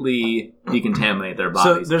completely decontaminate their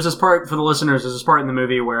So bodies. there's this part for the listeners. There's this part in the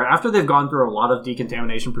movie where after they've gone through a lot of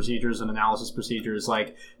decontamination procedures and analysis procedures,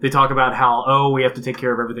 like they talk about how we have to take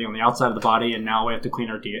care of everything on the outside of the body, and now we have to clean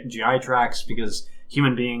our GI tracts because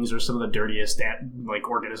human beings are some of the dirtiest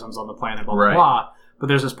organisms on the planet. Blah blah Right. blah. But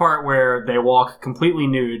there's this part where they walk completely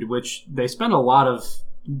nude, which they spend a lot of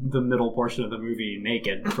the middle portion of the movie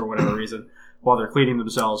naked for whatever reason while they're cleaning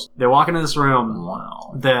themselves. They walk into this room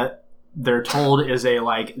Wow. that they're told is a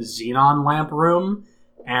like xenon lamp room,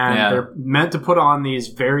 and Yeah. they're meant to put on these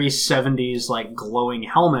very 70s like glowing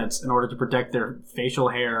helmets in order to protect their facial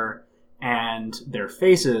hair and their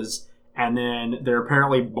faces, and then they're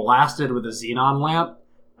apparently blasted with a xenon lamp.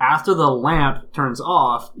 After the lamp turns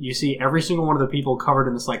off, you see every single one of the people covered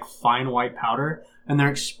in this like fine white powder, and they're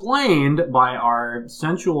explained by our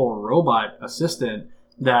sensual robot assistant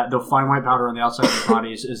that the fine white powder on the outside of their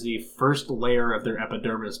bodies is the first layer of their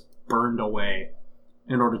epidermis burned away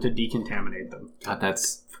in order to decontaminate them. God,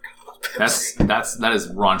 that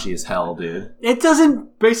is raunchy as hell, dude. It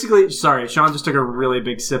doesn't basically. Sorry, Sean just took a really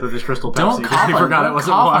big sip of his Crystal Pepsi Don't because he cough on- forgot it don't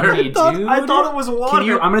wasn't cough on water. me, dude. I thought it was water. Can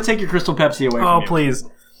you? I'm going to take your Crystal Pepsi away from Oh, you. please.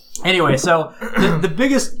 Anyway, so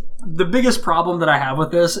the biggest problem that I have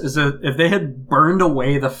with this is that if they had burned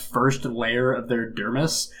away the first layer of their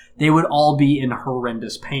dermis, they would all be in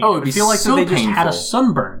horrendous pain. Oh, It it'd would be feel like so they just had a painful.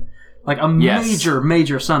 sunburn, like a Yes.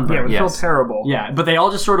 major sunburn. Yeah, it would Yes. feel terrible. Yeah, but they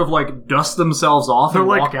all just sort of like dust themselves off They're and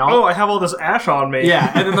like, walk out. "Oh, I have all this ash on me."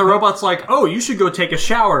 Yeah, and then the robot's like, "Oh, you should go take a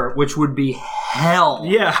shower," which would be hell.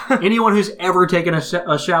 Yeah. Anyone who's ever taken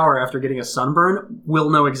a shower after getting a sunburn will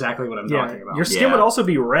know exactly what I'm talking about. Your skin Yeah. would also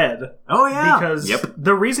be red Oh yeah, because Yep.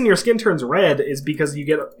 the reason your skin turns red is because you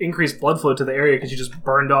get increased blood flow to the area because you just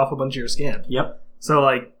burned off a bunch of your skin. yep. So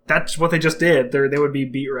like that's what they just did. They would be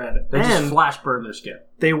beet red. They just and flash burn their skin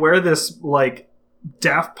they wear this like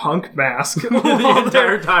Daft Punk mask the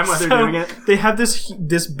entire time while they're doing it. They have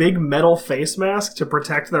this big metal face mask to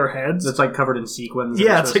protect their heads. It's like covered in sequins.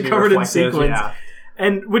 Yeah, and it's supposed like to be covered in reflective. sequins. Yeah.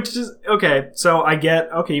 And which is okay, so I get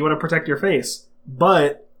you want to protect your face,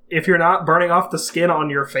 but if you're not burning off the skin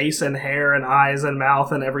on your face and hair and eyes and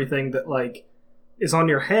mouth and everything that like is on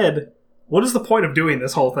your head, what is the point of doing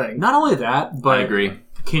this whole thing? Not only that, but I agree.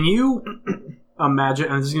 can you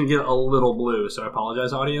imagine? And this is going to get a little blue, so I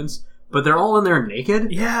apologize, audience. But they're all in there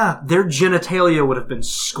naked. Yeah. Their genitalia would have been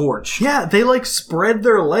scorched. Yeah, they like spread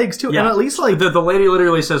their legs too. Yeah. And at least like The lady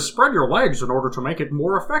literally says, "Spread your legs in order to make it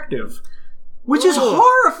more effective," which is Ugh.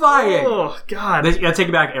 horrifying. oh god. I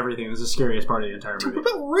take back everything. This is the scariest part of the entire What movie.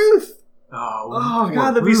 about Ruth? Oh, Oh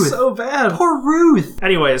god, that'd be so bad. Poor Ruth.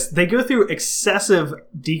 Anyways, they go through excessive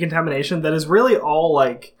decontamination that is really all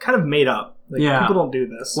like kind of made up. Like, Yeah. people don't do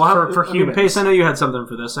this Well, for humans. Pace, I know you had something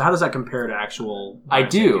for this. So how does that compare to actual? I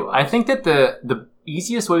do. biosafety I laws? think that the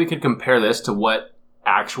easiest way we could compare this to what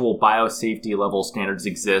actual biosafety level standards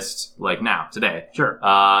exist like now, today. Sure.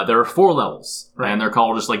 There are 4 levels, Right. and they're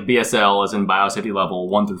called just like BSL, as in biosafety level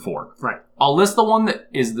 1 through 4. Right. I'll list the one that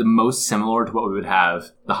is the most similar to what we would have,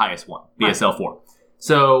 the highest one, BSL 4.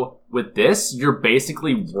 So with this, you're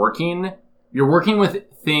basically working with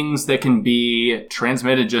things that can be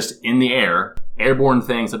transmitted just in the air, airborne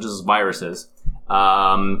things such as viruses,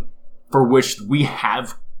 for which we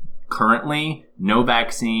have currently no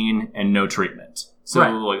vaccine and no treatment. So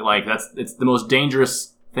Right. like it's the most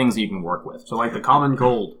dangerous things that you can work with. So like the common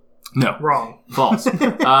cold. No, Wrong. false.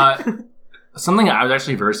 Something I was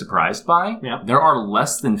actually very surprised by. Yeah. There are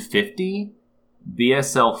less than 50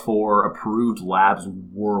 BSL-4 approved labs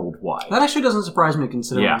worldwide. That actually doesn't surprise me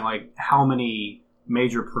considering Yeah. like how many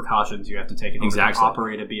major precautions you have to take in order Exactly. to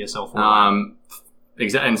operate a BSL-4.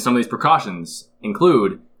 And some of these precautions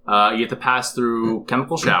include you have to pass through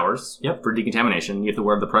chemical showers Yep. for decontamination. You have to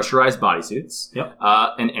wear the pressurized bodysuits. Yep.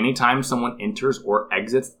 And anytime someone enters or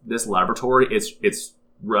exits this laboratory, it's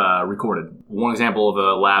recorded. One example of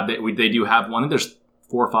a lab that they do have one. There's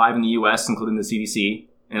 4 or 5 in the U.S., including the CDC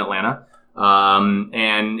in Atlanta.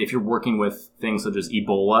 And if you're working with things such as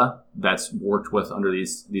Ebola, that's worked with under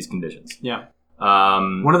these conditions. Yeah.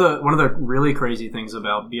 Um, One of the really crazy things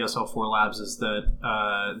about BSL-4 labs is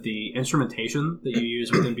that the instrumentation that you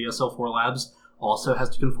use within BSL-4 labs also has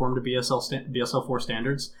to conform to BSL-4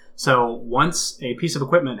 standards. So once a piece of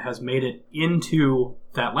equipment has made it into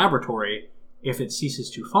that laboratory, if it ceases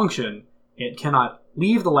to function, it cannot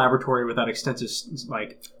leave the laboratory without extensive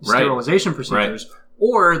sterilization procedures. Right.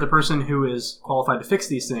 Or the person who is qualified to fix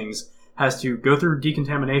these things has to go through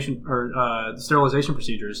decontamination or sterilization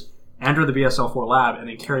procedures, enter the BSL-4 lab, and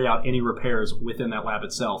then carry out any repairs within that lab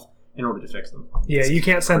itself in order to fix them. Yeah, you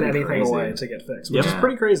can't send pretty anything crazy. away to get fixed, which Yep. is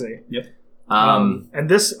pretty crazy. Yep. And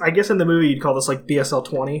this, I guess in the movie you'd call this like BSL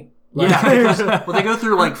 20. Yeah, because, well, they go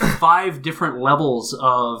through like 5 different levels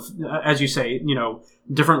of, as you say,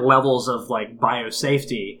 different levels of like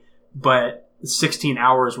biosafety, but 16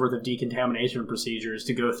 hours worth of decontamination procedures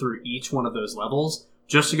to go through each one of those levels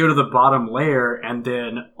just to go to the bottom layer and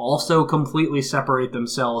then also completely separate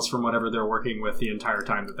themselves from whatever they're working with the entire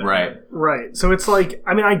time that they're right. there. Right. So it's like,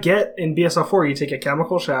 I mean, I get in BSL 4 you take a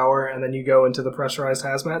chemical shower and then you go into the pressurized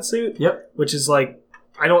hazmat suit. Yep. Which is like,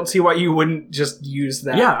 I don't see why you wouldn't just use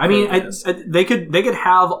that. Yeah, I mean, for this. they could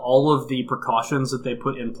have all of the precautions that they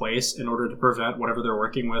put in place in order to prevent whatever they're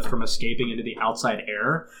working with from escaping into the outside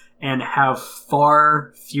air, and have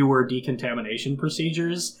far fewer decontamination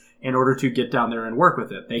procedures in order to get down there and work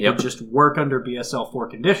with it. They Yep. could just work under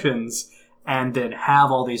BSL-4 conditions and then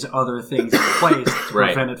have all these other things in place to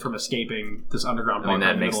Right. prevent it from escaping this underground I mean, bunker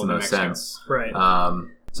that in the makes middle the of New most Mexico. sense. Right.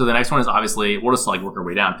 So the next one is obviously, we'll just like work our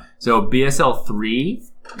way down. So BSL-3,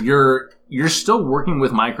 you're still working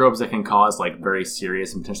with microbes that can cause like very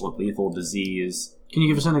serious and potentially lethal disease Can you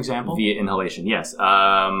give us an example? via inhalation. Yes.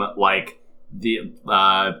 Like the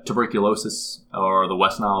tuberculosis or the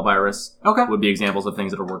West Nile virus Okay. would be examples of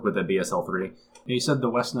things that are worked with at BSL-3. You said the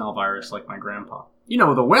West Nile virus like my grandpa.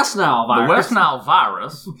 The West Nile virus. The West Nile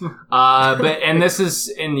virus.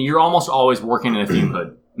 And you're almost always working in a fume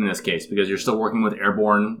hood in this case because you're still working with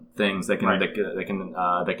airborne things that can Right.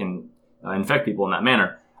 that can infect people in that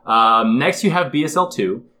manner. Next, you have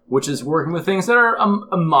BSL-2, which is working with things that are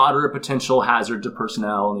a moderate potential hazard to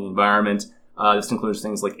personnel and the environment. This includes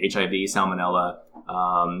things like HIV, Salmonella,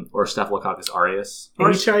 or Staphylococcus aureus.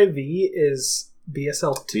 HIV is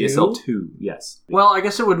BSL 2. BSL-2, yes. Well, I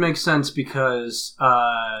guess it would make sense because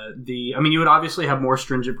you would obviously have more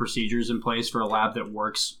stringent procedures in place for a lab that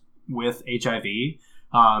works with HIV.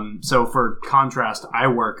 So for contrast, I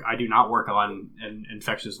do not work on an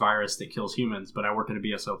infectious virus that kills humans, but I work in a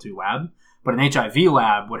BSL-2 lab. But an HIV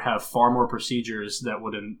lab would have far more procedures that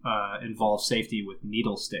would involve safety with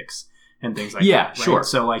needle sticks and things like that. Yeah, right? sure.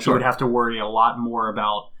 So you Sure. would have to worry a lot more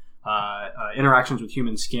about interactions with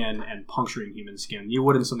human skin and puncturing human skin. You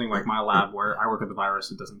would in something like my lab where I work with a virus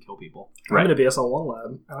that doesn't kill people. I'm Right. in a BSL 1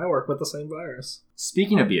 lab, and I work with the same virus.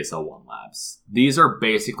 Speaking of BSL-1 labs, these are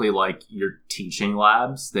basically like your teaching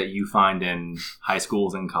labs that you find in high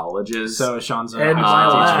schools and colleges. So Sean's And a my high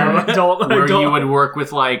school teacher. lab, don't, where don't- you would work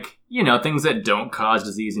with like, things that don't cause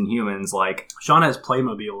disease in humans, like, Sean has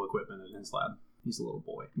Playmobil equipment in his lab. He's a little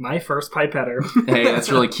boy. my first pipetter. hey,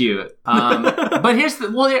 that's really cute. But here's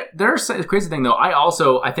there's a crazy thing though.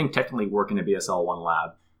 I think technically work in a BSL-1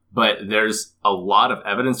 lab, but there's a lot of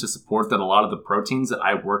evidence to support that a lot of the proteins that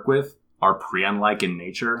I work with are prion-like in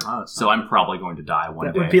nature. Oh, that's So I'm probably going to die one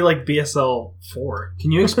That day. would be like BSL 4.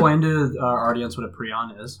 Can you explain to our audience what a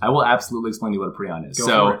prion is? I will absolutely explain to you what a prion is. Go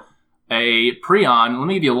So for it. a prion, let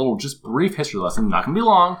me give you a little just brief history lesson. Not going to be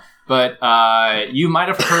long, but you might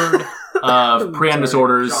have heard of prion Sorry.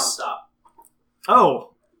 disorders. stop.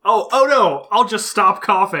 Oh no! I'll just stop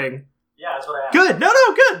coughing. Yeah, that's what I Good. No,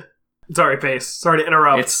 good. Sorry, Pace. Sorry to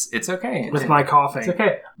interrupt It's okay. with my coughing. It's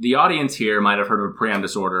okay. The audience here might have heard of a prion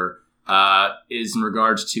disorder. Is in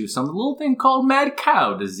regards to some little thing called mad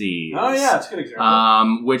cow disease. it's a good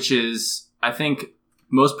example. Which is, I think,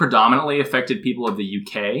 most predominantly affected people of the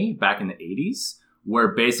UK back in the 80s, where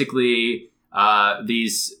basically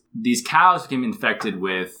these these cows became infected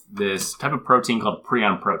with this type of protein called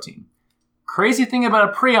prion protein. Crazy thing about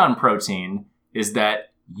a prion protein is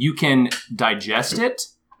that you can digest it,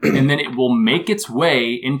 and then it will make its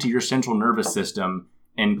way into your central nervous system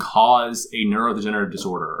and cause a neurodegenerative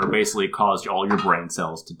disorder, or basically cause all your brain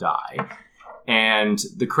cells to die. And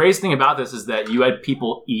the crazy thing about this is that you had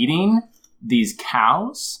people eating these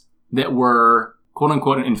cows that were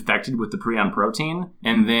quote-unquote infected with the prion protein,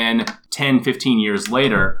 and then 10, 15 years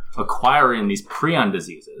later acquiring these prion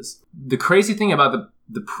diseases. The crazy thing about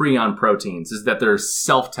the prion proteins is that they're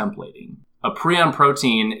self-templating. A prion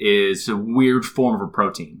protein is a weird form of a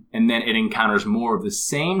protein, and then it encounters more of the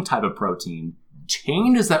same type of protein,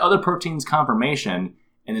 changes that other protein's conformation,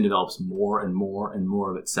 and then develops more and more and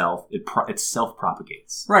more of itself. It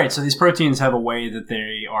self-propagates. Right, so these proteins have a way that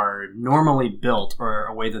they are normally built, or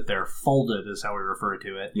a way that they're folded is how we refer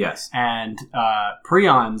to it. Yes. And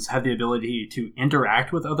prions have the ability to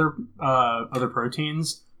interact with other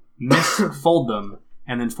proteins, misfold them,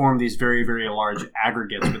 and then form these very, very large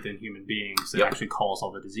aggregates within human beings that actually cause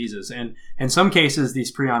all the diseases. And in some cases,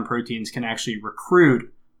 these prion proteins can actually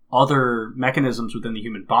recruit other mechanisms within the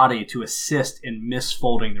human body to assist in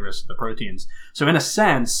misfolding the rest of the proteins. So in a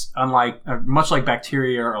sense, unlike much like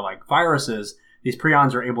bacteria or like viruses, these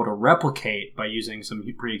prions are able to replicate by using some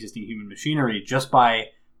pre-existing human machinery, just by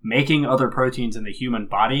making other proteins in the human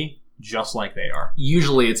body just like they are.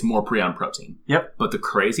 Usually it's more prion protein. Yep. But the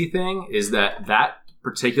crazy thing is that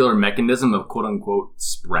particular mechanism of quote-unquote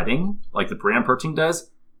spreading, like the prion protein does,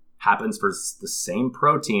 happens for the same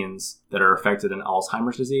proteins that are affected in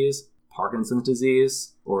Alzheimer's disease, Parkinson's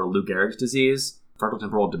disease, or Lou Gehrig's disease,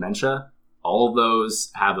 frontotemporal dementia. All of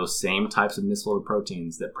those have those same types of misfolded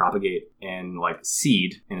proteins that propagate and like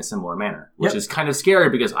seed in a similar manner, which is kind of scary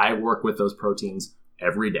because I work with those proteins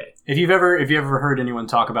every day. If you've ever heard anyone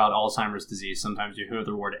talk about Alzheimer's disease, sometimes you hear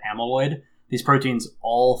the word amyloid. These proteins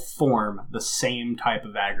all form the same type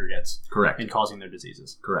of aggregates. Correct. In causing their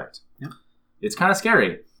diseases. Correct. Yep. It's kind of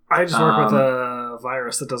scary. I just work with a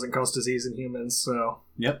virus that doesn't cause disease in humans, so...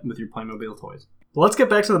 Yep, with your Playmobil toys. Let's get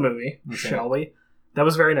back to the movie, shall we? That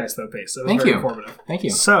was very nice, though, Pace. That was very informative. Thank you.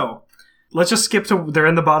 So, let's just skip to... They're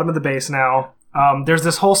in the bottom of the base now. There's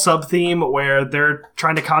this whole sub-theme where they're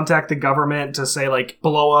trying to contact the government to say, like,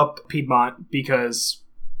 blow up Piedmont because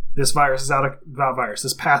this virus is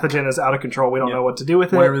this pathogen is out of control. We don't know what to do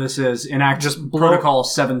with it. Whatever this is, enact just Protocol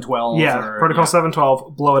 712. Yeah, Protocol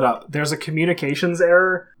 712, blow it up. There's a communications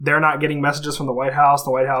error. They're not getting messages from the White House.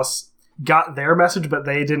 The White House got their message, but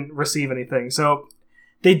they didn't receive anything. So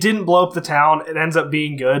they didn't blow up the town. It ends up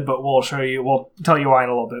being good, but we'll tell you why in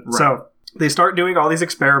a little bit. Right. So they start doing all these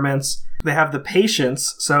experiments. They have the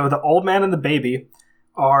patients, so the old man and the baby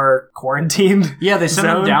are quarantined. Yeah, they send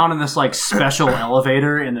them down in this like special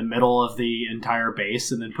elevator in the middle of the entire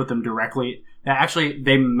base and then put them directly... Actually,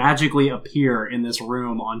 they magically appear in this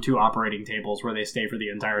room on 2 operating tables where they stay for the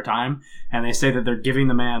entire time. And they say that they're giving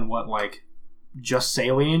the man, just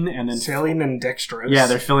saline and then... Saline and dextrose. Yeah,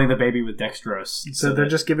 they're filling the baby with dextrose. So they're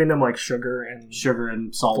just giving them like sugar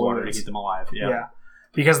and salt water to keep them alive. Yeah.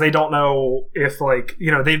 Because they don't know if,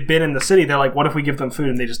 they've been in the city. They're like, what if we give them food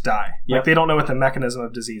and they just die? Yep. Like, they don't know what the mechanism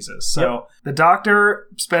of disease is. So the doctor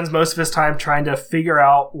spends most of his time trying to figure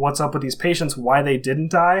out what's up with these patients, why they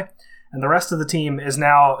didn't die. And the rest of the team is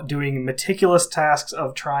now doing meticulous tasks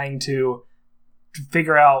of trying to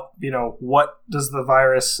figure out, how does the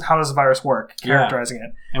virus work, characterizing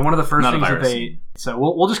it. And one of the first things that they... So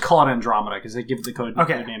we'll just call it Andromeda because they give the code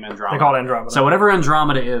name Andromeda. They call it Andromeda. So whatever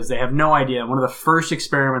Andromeda is, they have no idea. One of the first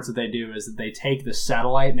experiments that they do is that they take the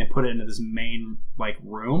satellite and they put it into this main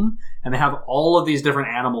room, and they have all of these different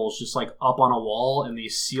animals just up on a wall in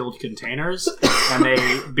these sealed containers, and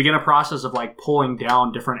they begin a process of pulling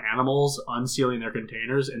down different animals, unsealing their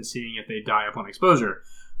containers, and seeing if they die upon exposure.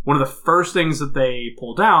 One of the first things that they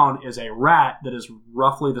pull down is a rat that is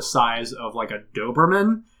roughly the size of a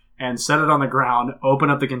Doberman, and set it on the ground,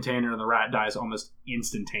 open up the container, and the rat dies almost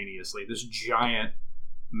instantaneously. This giant,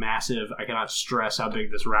 massive, I cannot stress how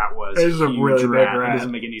big this rat was. It is a really big rat. It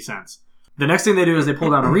doesn't make any sense. The next thing they do is they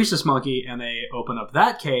pull down a rhesus monkey, and they open up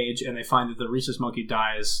that cage, and they find that the rhesus monkey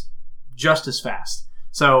dies just as fast.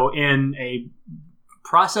 So in a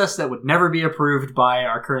process that would never be approved by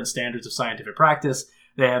our current standards of scientific practice,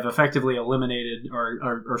 they have effectively eliminated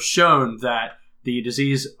or shown that the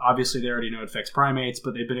disease, obviously they already know it affects primates,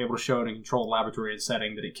 but they've been able to show in a controlled laboratory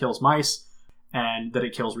setting that it kills mice and that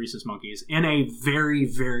it kills rhesus monkeys in a very,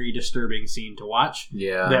 very disturbing scene to watch.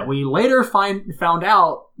 Yeah. That we later found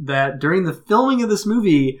out that during the filming of this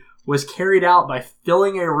movie was carried out by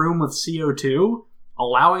filling a room with CO2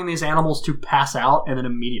 allowing these animals to pass out and then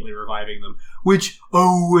immediately reviving them, which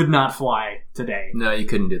would not fly today. No, you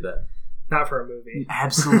couldn't do that. Not for a movie.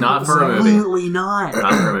 Absolutely Not for a movie. Absolutely not.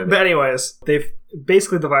 Not for a movie. But anyways,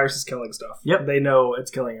 basically the virus is killing stuff. Yep. They know it's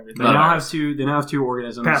killing everything. They now have two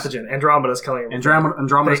organisms. Pathogen. Andromeda's killing everything.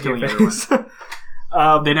 Andromeda's killing everyone.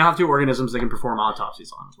 everyone. They now have two organisms they can perform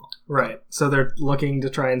autopsies on as well. Right. So they're looking to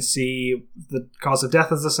try and see the cause of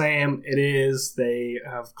death is the same. It is. They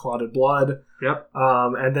have clotted blood. Yep.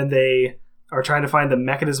 And then they are trying to find the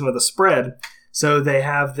mechanism of the spread. So they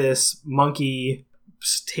have this monkey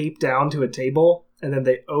taped down to a table, and then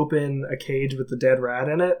they open a cage with the dead rat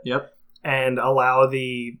in it. Yep. And allow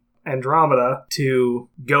the Andromeda to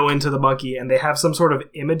go into the monkey, and they have some sort of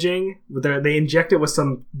imaging. They inject it with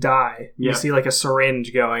some dye. You see like a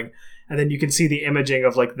syringe going, and then you can see the imaging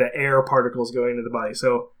of like the air particles going into the body.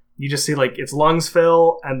 So you just see like its lungs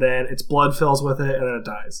fill, and then its blood fills with it, and then it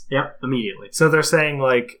dies. Yep, immediately. So they're saying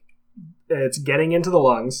like it's getting into the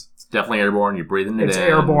lungs. It's definitely airborne. You're breathing it in. It's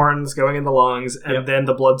airborne. It's going in the lungs, and then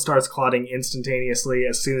the blood starts clotting instantaneously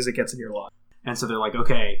as soon as it gets in your lung. And so they're like,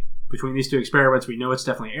 okay, between these two experiments, we know it's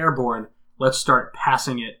definitely airborne. Let's start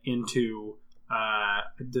passing it into...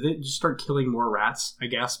 did they just start killing more rats, I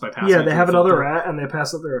guess, by passing it they through have a another filter? rat, and they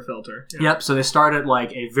pass it through a filter. Yeah. Yep, so they start at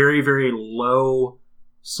like a very, very low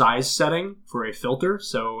size setting for a filter.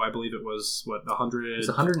 So I believe it was, 100... It's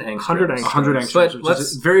 100 angstroms. 100 angstroms. 100 angstroms, But which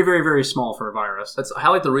is very, very, very small for a virus. Let's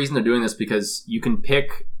highlight the reason they're doing this, because you can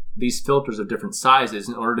pick these filters of different sizes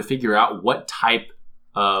in order to figure out what type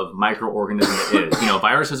of microorganism it is.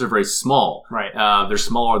 Viruses are very small. Right. They're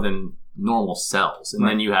smaller than normal cells. And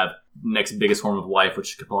then you have next biggest form of life,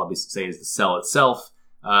 which you could probably say is the cell itself,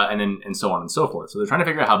 and so on and so forth. So they're trying to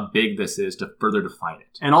figure out how big this is to further define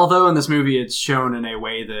it. And although in this movie it's shown in a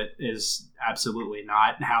way that is absolutely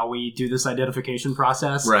not how we do this identification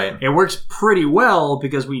process, Right. it works pretty well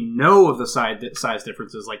because we know of the size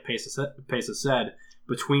differences, like Pace has said,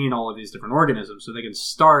 between all of these different organisms. So they can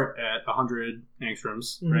start at 100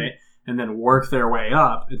 angstroms, right? And then work their way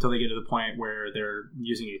up until they get to the point where they're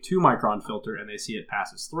using a 2-micron filter and they see it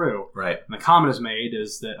passes through. Right. And the comment is made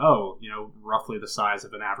is that, roughly the size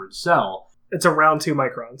of an average cell. It's around 2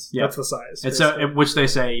 microns. Yep. That's the size. And so, which they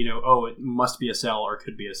say, it must be a cell or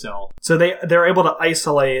could be a cell. So they're able to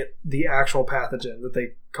isolate the actual pathogen that they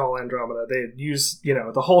call Andromeda. They use,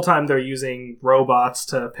 the whole time they're using robots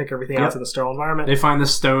to pick everything out to the sterile environment. They find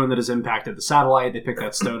this stone that has impacted the satellite. They pick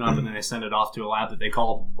that stone up and then they send it off to a lab that they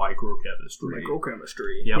call microchemistry.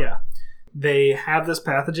 Microchemistry. Yep. Yeah. They have this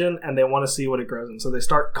pathogen and they want to see what it grows in. So they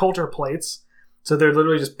start culture plates. So they're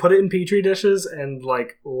literally just put it in petri dishes and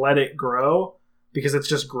let it grow because it's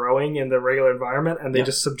just growing in the regular environment, and they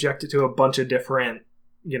just subject it to a bunch of different,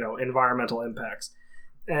 environmental impacts.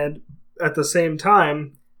 And at the same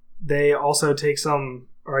time, they also take some,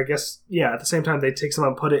 at the same time they take some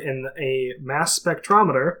and put it in a mass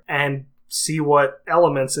spectrometer and see what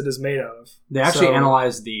elements it is made of. They actually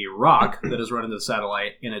analyze the rock that is run into the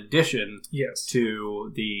satellite in addition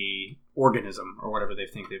to the organism or whatever they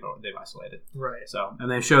think they've isolated. Right. So,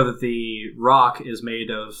 and they show that the rock is made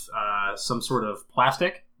of some sort of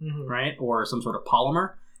plastic, right, or some sort of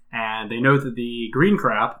polymer. And they note that the green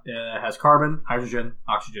crap has carbon, hydrogen,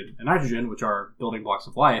 oxygen, and nitrogen, which are building blocks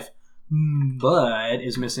of life, but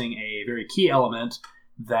is missing a very key element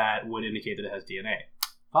that would indicate that it has DNA.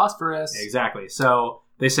 Phosphorus. Exactly. So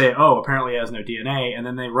they say, apparently it has no DNA, and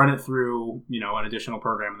then they run it through, an additional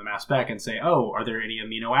program in the mass spec and say, are there any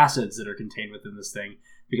amino acids that are contained within this thing?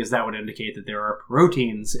 Because that would indicate that there are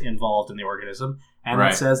proteins involved in the organism, and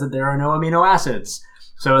it says that there are no amino acids.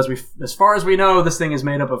 So as far as we know, this thing is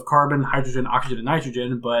made up of carbon, hydrogen, oxygen, and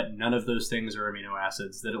nitrogen, but none of those things are amino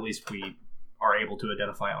acids that at least we are able to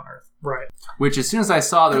identify on Earth. Right. Which, as soon as I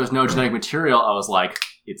saw there was no genetic material, I was like,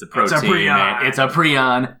 it's a protein, It's a prion. man. It's a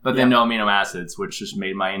prion, but then no amino acids, which just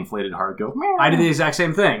made my inflated heart go, meow. I did the exact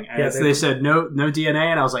same thing. Yeah, they said no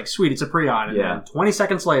DNA, and I was like, sweet, it's a prion. And Yeah. then 20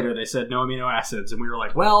 seconds later, they said no amino acids, and we were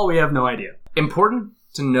like, well, we have no idea. Important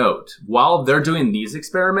to note, while they're doing these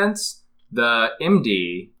experiments, the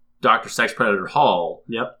MD, Dr. Sex Predator Hall,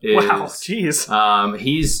 is... Wow, jeez.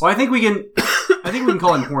 He's... Well, I think we can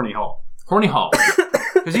call him Horny Hall. Horny Hall.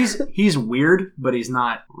 Because he's weird, but he's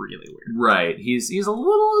not really weird. Right. He's a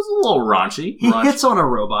little raunchy. He hits on a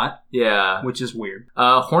robot, Yeah. which is weird.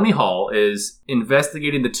 Horny Hall is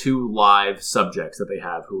investigating the 2 live subjects that they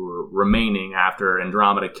have who were remaining after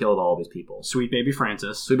Andromeda killed all these people. Sweet baby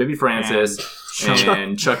Francis. Sweet Baby Francis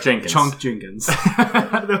and Chuck Jenkins. Chunk Jenkins.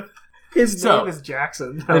 His name is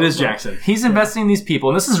Jackson. It is Jackson. He's investigating these people,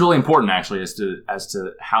 and this is really important actually as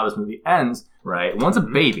to how this movie ends. Right, one's a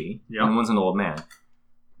baby and one's an old man.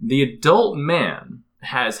 The adult man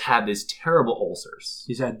has had these terrible ulcers.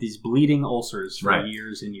 He's had these bleeding ulcers for Right.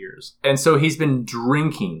 years and years. And so he's been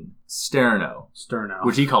drinking Sterno, Sterno.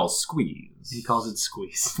 which he calls squeeze. he calls it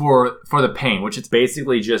squeeze. for the pain, which it's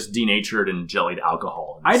basically just denatured and jellied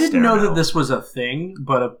alcohol. I didn't know Sterno. that this was a thing,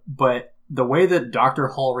 but the way that Dr.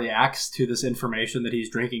 Hall reacts to this information that he's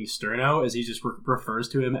drinking Sterno is he just refers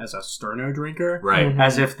to him as a Sterno drinker, Right. Mhm.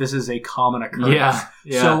 as if this is a common occurrence.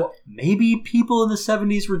 Yeah. So maybe people in the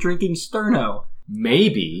 70s were drinking Sterno.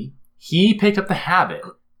 Maybe he picked up the habit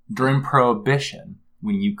during Prohibition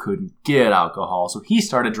when you couldn't get alcohol. So he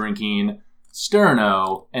started drinking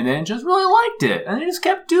Sterno and then just really liked it. And he just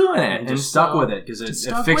kept doing it. And just stuck with it because it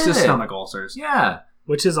stuck fixes with it. stomach ulcers. Yeah.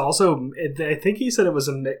 Which is also, I think he said it was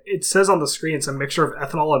it says on the screen it's a mixture of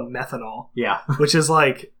ethanol and methanol, Yeah. which is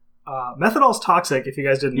like, methanol's toxic if you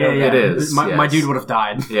guys didn't know Yeah, that. It is, My yes. dude would have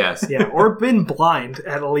died. Yes. Yeah, or been blind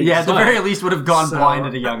at least. Yeah, at the But- very least would have gone So- blind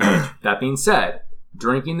at a young age. That being said,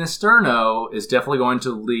 drinking the Sterno is definitely going to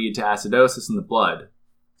lead to acidosis in the blood.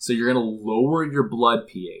 So you're going to lower your blood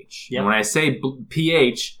pH. Yep. And when I say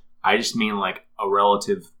pH, I just mean like a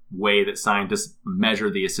relative way that scientists measure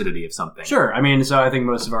the acidity of something. Sure. I mean, so I think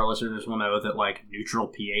most of our listeners will know that like neutral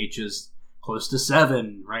pH is close to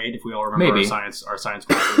 7, right? If we all remember Maybe. our science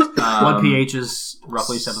classes. Blood pH is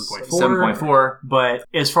roughly 7.4. 7.4. But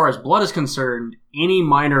as far as blood is concerned, any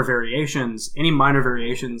minor variations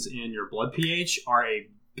in your blood pH are a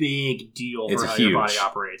big deal for It's how huge. your body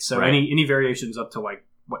operates. So Right. any variations up to like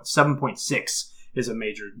 7.6 is a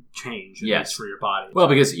major change at Yes. least for your body. Well,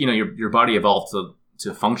 because your body evolved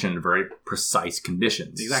to function in very precise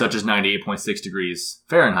conditions, Exactly. such as 98.6 degrees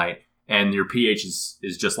Fahrenheit, and your pH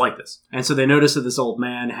is just like this. And so they notice that this old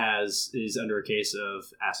man is under a case of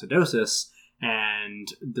acidosis, and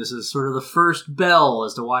this is sort of the first bell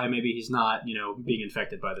as to why maybe he's not, being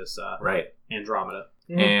infected by this Right. Andromeda.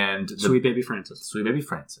 Mhm. And the Sweet baby Francis. sweet baby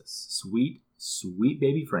Francis. Sweet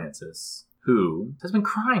baby Francis, who has been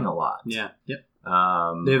crying a lot. Yeah. Yep.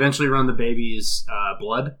 Um, They eventually run the baby's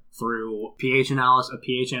blood through a pH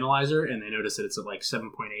analyzer, and they notice that it's at like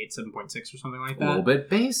 7.8, 7.6 or something like a that. little bit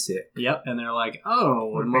basic. Yep, and they're like, "Oh,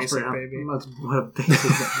 What it a must basic be- baby." What a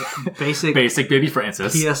basic, basic Basic baby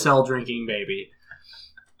Francis. PSL drinking baby."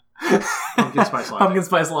 Pumpkin spice latte. Pumpkin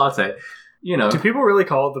spice latte. Do people really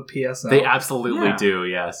call it the PSL? They absolutely Yeah. do,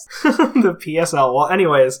 yes. The PSL. Well,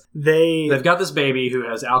 anyways, They've got this baby who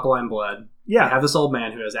has alkaline blood. They yeah. have this old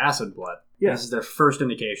man who has acid blood. Yeah. This is their first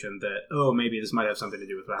indication that, maybe this might have something to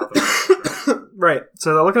do with what happened. Right.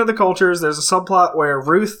 So they're looking at the cultures. There's a subplot where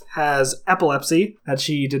Ruth has epilepsy that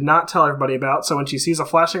she did not tell everybody about. So when she sees a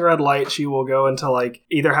flashing red light, she will go into like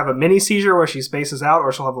either have a mini seizure where she spaces out,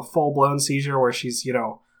 or she'll have a full blown seizure where she's,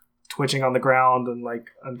 twitching on the ground and like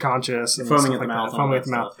unconscious and Foaming stuff at the like mouth. that. Foaming at the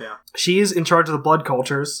and all mouth. that stuff, She's in charge of the blood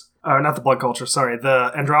cultures. Not the blood cultures, sorry,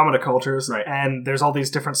 the Andromeda cultures. Right. And there's all these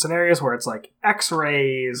different scenarios where it's like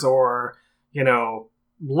X-rays or,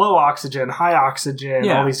 low oxygen, high oxygen,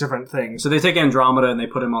 Yeah. all these different things. So they take Andromeda and they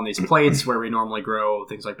put him on these plates where we normally grow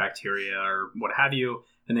things like bacteria or what have you,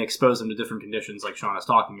 and they expose them to different conditions like Sean is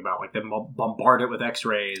talking about. Like they bombard it with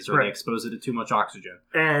X-rays or Right. they expose it to too much oxygen.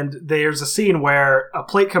 And there's a scene where a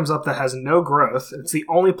plate comes up that has no growth. It's the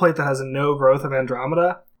only plate that has no growth of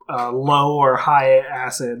Andromeda. Low or high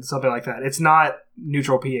acid, something like that. It's not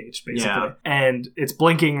neutral pH, basically. Yeah. And it's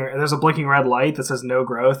blinking. There's a blinking red light that says no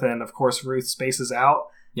growth, and of course Ruth spaces out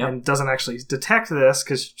Yep. and doesn't actually detect this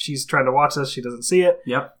because she's trying to watch this. She doesn't see it.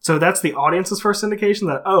 Yep. So that's the audience's first indication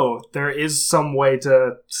that, there is some way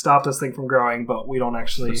to stop this thing from growing, but we don't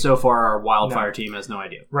actually... So far, our wildfire team has no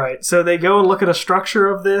idea. Right. So they go and look at a structure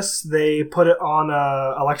of this. They put it on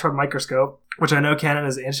an electron microscope, which I know Canon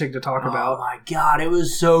is itching to talk about. Oh my god, it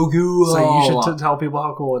was so cool. So you should tell people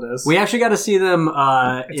how cool it is. We actually got to see them.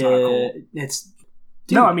 It's not cool. It's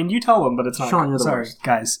No, I mean, you tell them, but it's not Sean, cool. you're the Sorry, worst.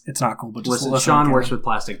 guys, it's not cool. But just listen. listen Sean to works Canon. with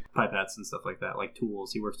plastic pipettes and stuff like that, like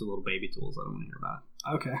tools. He works with little baby tools. I don't want to hear about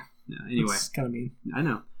it. Okay. Yeah, anyway, It's kind of mean. I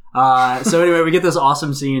know. So anyway, we get this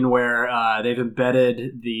awesome scene where they've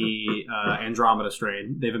embedded the Andromeda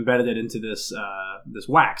strain. They've embedded it into this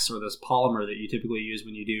wax or this polymer that you typically use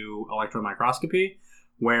when you do electron microscopy.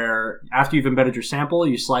 Where after you've embedded your sample,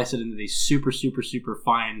 you slice it into these super, super, super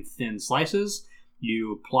fine, thin slices.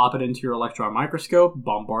 You plop it into your electron microscope,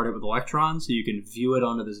 bombard it with electrons, so you can view it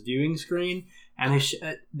onto this viewing screen. And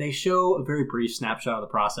they show a very brief snapshot of the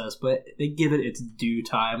process, but they give it its due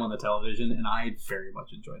time on the television, and I very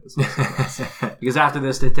much enjoyed this. Because after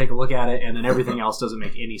this, they take a look at it, and then everything else doesn't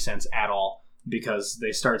make any sense at all. because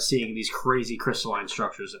they start seeing these crazy crystalline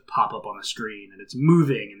structures that pop up on the screen, and it's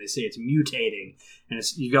moving, and they say it's mutating, and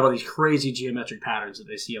you've got all these crazy geometric patterns that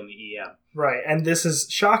they see on the EM. Right, and this is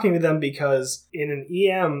shocking to them because in an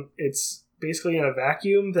EM, it's basically in a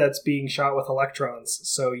vacuum that's being shot with electrons.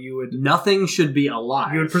 So nothing should be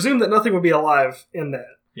alive. You would presume that nothing would be alive in that.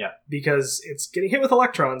 Yeah. Because it's getting hit with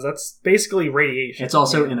electrons. That's basically radiation. It's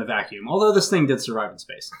also in a vacuum, although this thing did survive in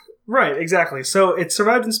space. Right, exactly. So it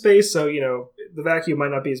survived in space, so, the vacuum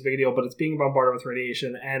might not be as big a deal, but it's being bombarded with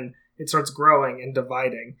radiation, and it starts growing and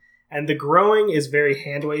dividing. And the growing is very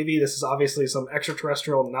hand-wavy. This is obviously some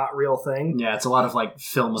extraterrestrial, not real thing. Yeah, it's a lot of,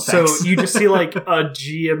 film effects. So you just see, a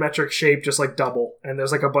geometric shape just, double. And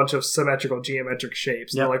there's, a bunch of symmetrical geometric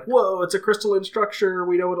shapes. Yep. They're like, whoa, it's a crystalline structure.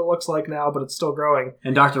 We know what it looks like now, but it's still growing.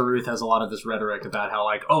 And Dr. Ruth has a lot of this rhetoric about how,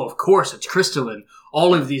 oh, of course, it's crystalline.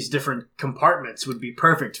 All of these different compartments would be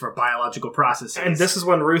perfect for biological processes. And this is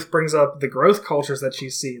when Ruth brings up the growth cultures that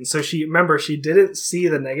she's seen. So she didn't see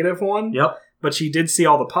the negative one. Yep. But she did see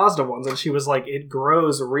all the positive ones, and she was like, it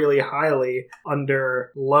grows really highly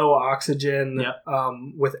under low oxygen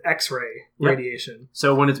with X-ray radiation.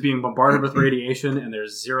 So when it's being bombarded with radiation and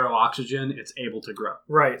there's zero oxygen, it's able to grow.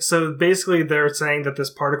 Right. So basically they're saying that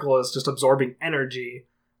this particle is just absorbing energy,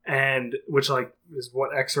 and which is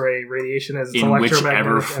what X-ray radiation is. It's in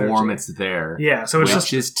whichever form energy. It's there. Yeah, so it's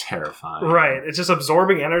which is terrifying. Right, it's just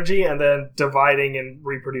absorbing energy and then dividing and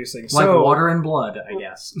reproducing. Like water and blood, I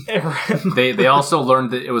guess. They also learned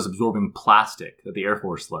that it was absorbing plastic, that the Air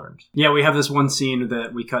Force learned. Yeah, we have this one scene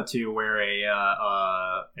that we cut to where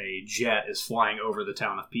a jet is flying over the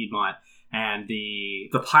town of Piedmont, and the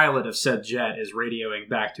pilot of said jet is radioing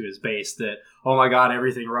back to his base that, oh my god,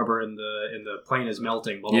 everything rubber in the plane is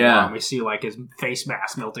melting, blah, blah, blah. And we see his face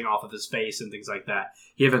mask melting off of his face and things like that.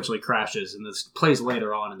 He eventually crashes, and this plays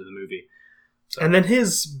later on into the movie. So. And then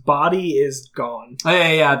his body is gone. Oh,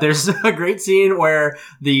 yeah. There's a great scene where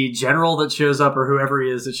the general that shows up, or whoever he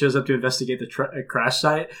is that shows up to investigate the crash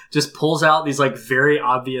site, just pulls out these very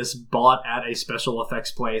obvious bought at a special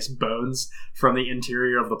effects place bones from the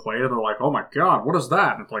interior of the plane, and they're like, "Oh my god, what is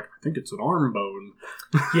that?" And it's like, "I think it's an arm bone."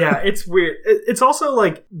 Yeah, it's weird. It's also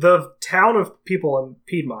the town of people in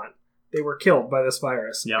Piedmont. They were killed by this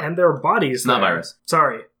virus, and their bodies. Not virus.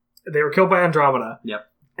 Sorry, they were killed by Andromeda. Yep,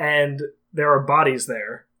 and there are bodies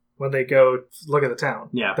there when they go look at the town.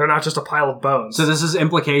 Yeah. They're not just a pile of bones. So this is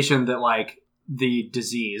implication that, the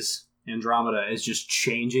disease, Andromeda, is just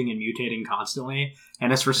changing and mutating constantly,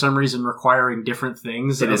 and it's for some reason requiring different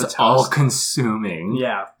things. It is all-consuming.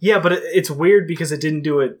 Yeah. Yeah, but it's weird because it didn't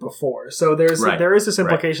do it before. So there is this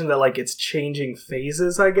implication that, it's changing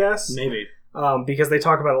phases, I guess. Maybe. Because they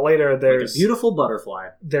talk about it later. There's a beautiful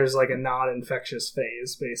butterfly. There's, a non-infectious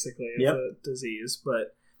phase, basically, of the disease,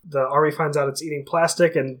 but... The army finds out it's eating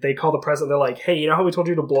plastic, and they call the president. They're like, "Hey, you know how we told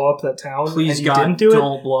you to blow up that town? Please, and you God, didn't do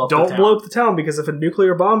don't blow up the town. Don't blow up the town, because if a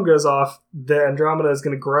nuclear bomb goes off, the Andromeda is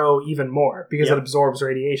going to grow even more because it absorbs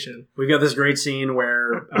radiation." We've got this great scene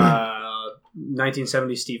where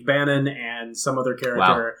 1970 Steve Bannon and some other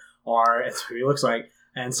character it's who he looks like,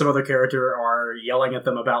 and some other character are yelling at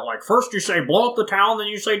them about, first you say blow up the town, then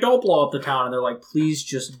you say don't blow up the town, and they're like, please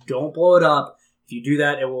just don't blow it up. If you do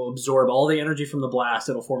that, it will absorb all the energy from the blast,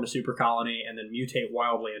 it'll form a super colony, and then mutate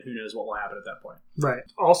wildly, and who knows what will happen at that point. Right.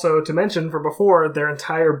 Also, to mention from before, their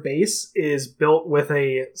entire base is built with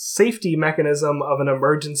a safety mechanism of an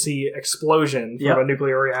emergency explosion from a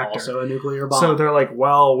nuclear reactor. Also a nuclear bomb. So they're like,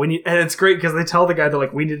 well, and it's great because they tell the guy, they're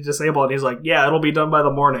like, we need to disable it. And he's like, yeah, it'll be done by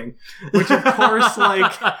the morning. Which, of course,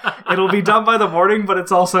 it'll be done by the morning, but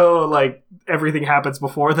it's also, everything happens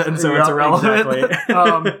before then, so it's irrelevant.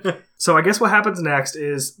 Exactly. So I guess what happens next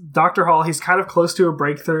is Dr. Hall, he's kind of close to a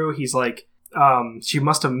breakthrough. He's like, she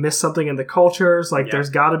must have missed something in the cultures. There's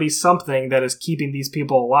got to be something that is keeping these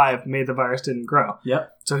people alive, made the virus didn't grow.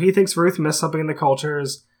 Yep. So he thinks Ruth missed something in the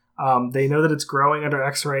cultures. They know that it's growing under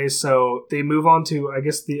X-rays, so they move on to, I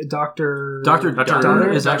guess, the Dr.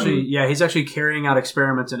 Dunner is actually, he's actually carrying out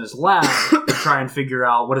experiments in his lab to try and figure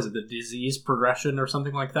out, the disease progression or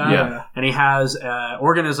something like that. Yeah. And he has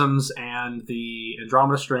organisms and the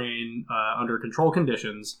Andromeda strain under control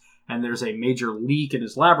conditions, and there's a major leak in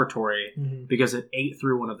his laboratory because it ate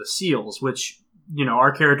through one of the seals, which,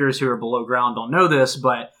 our characters who are below ground don't know this,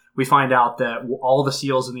 but we find out that all the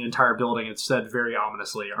seals in the entire building, it's said very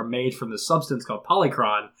ominously, are made from this substance called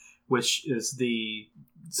polychron, which is the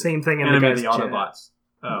same thing in enemy of the Autobots.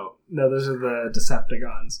 Oh. No, those are the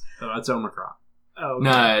Decepticons. Oh, that's Omicron. Oh, okay.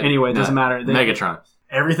 No, anyway, it doesn't matter. Megatron.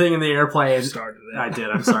 Everything in the airplane... started it. I did,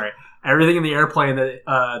 I'm sorry. Everything in the airplane that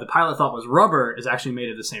the pilot thought was rubber is actually made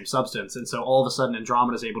of the same substance, and so all of a sudden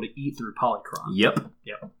Andromeda is able to eat through polychron. Yep.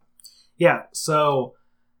 Yeah, so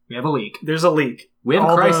We have a leak. there's a leak. We have a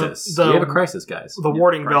All crisis. the- We have a crisis, guys. The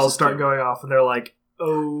warning crisis bells start too. going off, and they're like,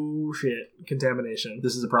 oh shit, contamination.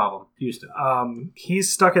 This is a problem. Houston.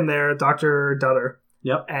 He's stuck in there, Dr. Dutter.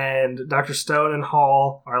 Yep. And Dr. Stone and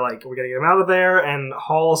Hall are like, we gotta get him out of there. And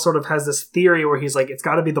Hall sort of has this theory where he's like, it's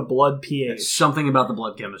gotta be the blood pH. It's something about the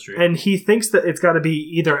blood chemistry. And he thinks that it's gotta be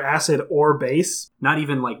either acid or base. Not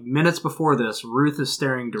even like minutes before this, Ruth is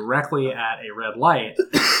staring directly at a red light,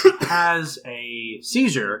 has a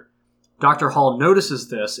seizure. Dr. Hall notices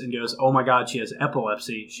this and goes, oh my god, she has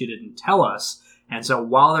epilepsy. She didn't tell us. And so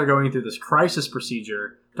while they're going through this crisis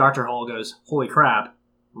procedure, Dr. Hall goes, holy crap,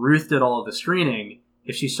 Ruth did all of the screening.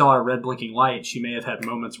 If she saw a red blinking light, she may have had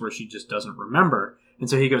moments where she just doesn't remember. And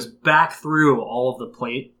so he goes back through all of the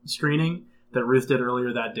plate screening that Ruth did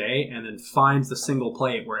earlier that day and then finds the single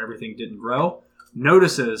plate where everything didn't grow.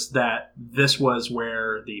 Notices that this was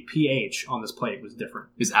where the pH on this plate was different.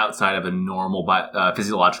 Is outside of a normal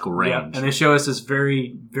physiological range. Yeah, and they show us this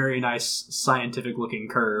very, very nice scientific looking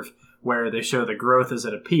curve where they show the growth is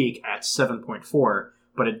at a peak at 7.4,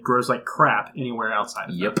 but it grows like crap anywhere outside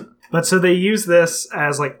of Yep. that. But so they use this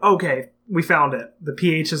as like, okay, we found it. The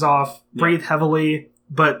pH is off. Breathe heavily.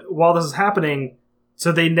 But while this is happening,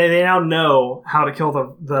 so they now know how to kill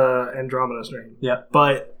the Andromeda strain. Yep.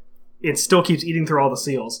 But it still keeps eating through all the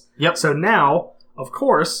seals. Yep. So now, of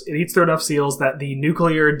course, it eats through enough seals that the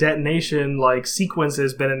nuclear detonation like sequence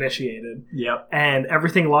has been initiated. Yep. And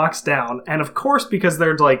everything locks down. And of course, because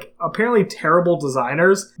they're like apparently terrible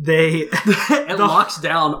designers, they It locks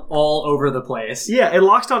down all over the place. yeah, it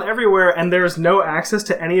locks down everywhere, and there's no access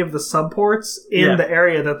to any of the subports in Yeah. the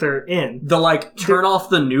area that they're in. The like turn off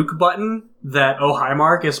the nuke button that Oh Hi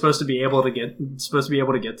Mark is supposed to be able to get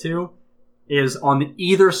to is on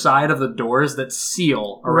either side of the doors that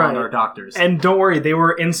seal around Right. our doctors. And don't worry, they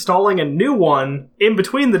were installing a new one in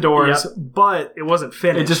between the doors, but it wasn't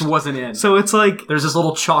finished. it just wasn't in. so it's like There's this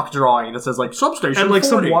little chalk drawing that says like substation and like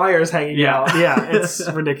 40. some wires hanging Yeah. out. Yeah, it's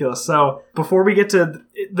ridiculous. So before we get to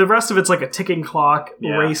the rest of it's like a ticking clock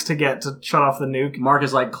Yeah. race to get to shut off the nuke. Mark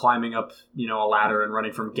is like climbing up, a ladder and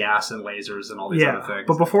running from gas and lasers and all these other things.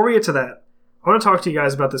 But before we get to that, I want to talk to you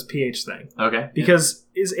guys about this pH thing. Okay. Because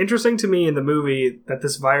it's interesting to me in the movie that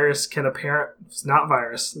this virus can this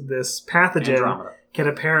pathogen Andromeda. can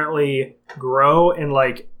apparently grow in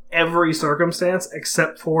like every circumstance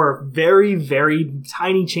except for very, very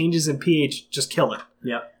tiny changes in pH just kill it.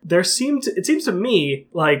 Yeah. It seems to me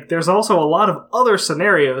like there's also a lot of other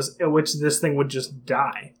scenarios in which this thing would just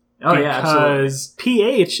die. Oh yeah, absolutely. Because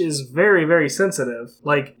pH is very, very sensitive.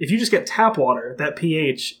 Like if you just get tap water, that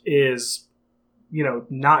pH is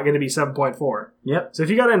not going to be 7.4. Yep. So if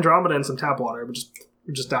you got Andromeda and some tap water, it would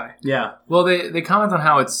just die. Yeah. Well, they comment on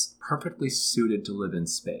how it's perfectly suited to live in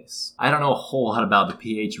space. I don't know a whole lot about the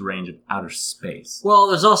pH range of outer space. Well,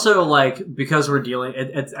 there's also like because we're dealing.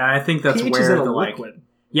 And I think that's pH where is in a the like. liquid.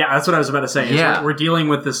 Yeah, that's what I was about to say. is Yeah. we're dealing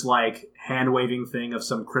with this like hand waving thing of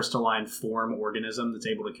some crystalline form organism that's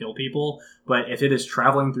able to kill people. But if it is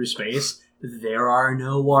traveling through space, there are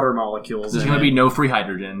no water molecules. There's in going to it. be no free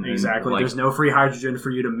hydrogen. and, Exactly. like, There's no free hydrogen for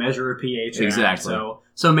you to measure a pH. at. Exactly.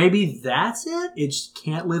 So maybe that's it. It just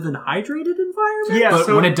can't live in hydrated environment. Yeah, but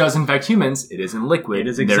so when it does infect humans, it is in liquid. It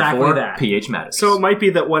is exactly Therefore, that. pH matters. So it might be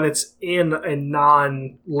that when it's in a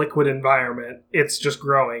non-liquid environment, it's just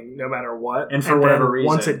growing no matter what. And for whatever then reason.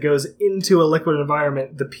 once it goes into a liquid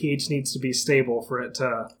environment, the pH needs to be stable for it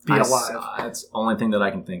to be alive. That's the only thing that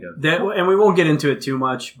I can think of. And we won't get into it too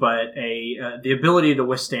much, but the ability to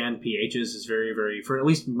withstand pHs is very, very, for at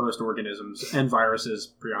least most organisms and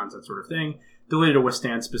viruses, prions, that sort of thing, the ability to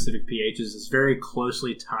withstand specific pHs is very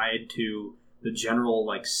closely tied to the general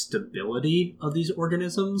like stability of these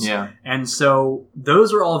organisms. Yeah. And so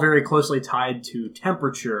those are all very closely tied to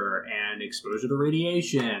temperature and exposure to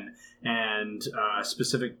radiation and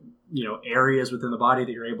specific, areas within the body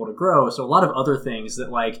that you're able to grow. So a lot of other things that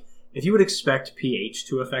like, if you would expect pH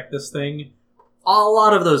to affect this thing, a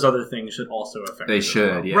lot of those other things should also affect They it as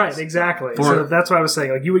should, well. yes. Right, exactly. For- So that's why I was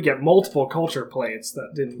saying, like, you would get multiple culture plates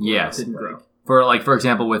that didn't grow. Yes. Didn't grow. For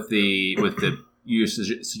example, with the you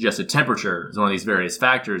suggested temperature is one of these various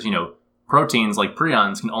factors. Proteins like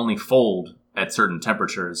prions can only fold at certain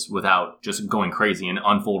temperatures without just going crazy and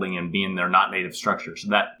unfolding and being their not native structure. So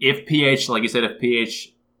that if pH, like you said, if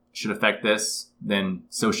pH should affect this, then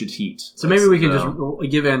so should heat. So maybe we can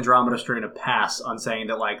just give Andromeda strain a pass on saying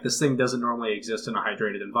that like this thing doesn't normally exist in a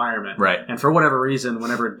hydrated environment. Right. And for whatever reason,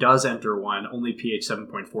 whenever it does enter one, only pH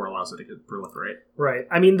 7.4 allows it to proliferate. Right.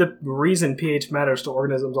 I mean, the reason pH matters to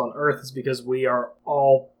organisms on Earth is because we are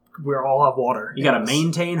all we all have water. You got to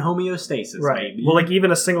maintain homeostasis, right? baby. Well, like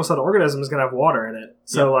even a single cell organism is going to have water in it,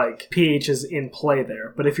 so like pH is in play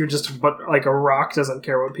there. But if you're like a rock doesn't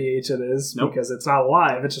care what pH it is because it's not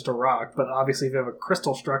alive; it's just a rock. But obviously, if you have a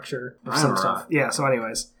crystal structure of some stuff, So,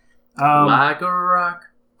 anyways, like a rock.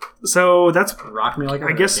 So that's rock me like a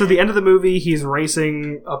I guess. So the end of the movie, he's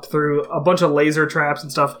racing up through a bunch of laser traps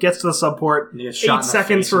and stuff. Gets to the subport. 8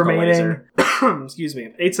 seconds remaining. Excuse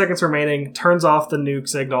me. 8 seconds remaining. Turns off the nuke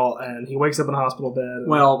signal, and he wakes up in a hospital bed.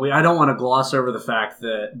 Well, I don't want to gloss over the fact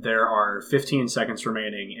that there are 15 seconds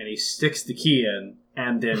remaining, and he sticks the key in,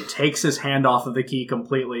 and then takes his hand off of the key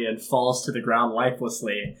completely and falls to the ground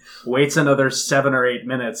lifelessly. Waits another 7 or 8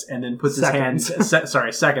 minutes, and then puts seconds.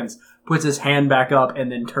 Puts his hand back up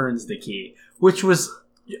and then turns the key, which was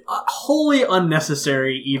wholly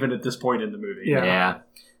unnecessary even at this point in the movie. Yeah.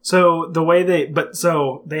 So the way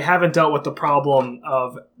they haven't dealt with the problem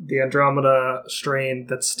of the Andromeda strain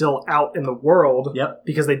that's still out in the world. Yep.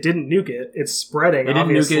 Because they didn't nuke it. It's spreading. They didn't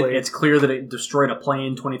nuke it. It's clear that it destroyed a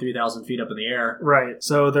plane 23,000 feet up in the air. Right.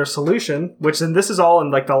 So their solution, and this is all in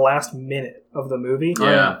like the last minute of the movie.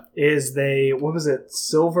 Yeah. Is what was it?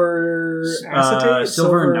 Silver acetate?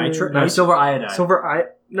 Silver nitrate? No, silver iodide.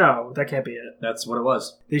 No, that can't be it. That's what it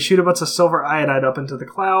was. They shoot a bunch of silver iodide up into the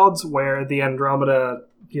clouds where the Andromeda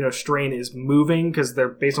strain is moving because they're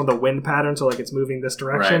based on the wind pattern, so like it's moving this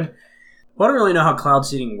direction. Right. Well, I don't really know how cloud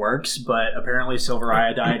seeding works, but apparently silver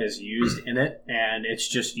iodide is used in it, and it's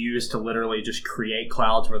just used to literally just create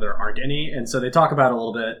clouds where there aren't any. And so they talk about a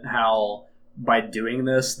little bit how by doing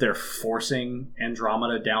this, they're forcing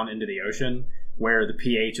Andromeda down into the ocean, where the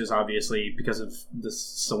pH is obviously, because of the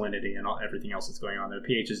salinity and everything else that's going on, the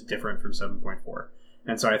pH is different from 7.4.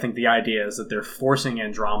 And so I think the idea is that they're forcing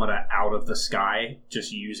Andromeda out of the sky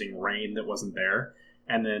just using rain that wasn't there,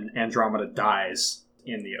 and then Andromeda dies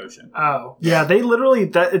in the ocean. Oh. Yeah, they literally,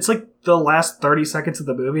 it's like the last 30 seconds of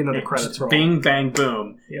the movie, and then the credits roll. Bing, bang,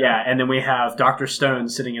 boom. Yeah, and then we have Dr. Stone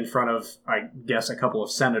sitting in front of, I guess, a couple of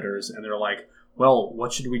senators, and they're like, well,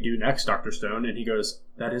 what should we do next, Dr. Stone? And he goes,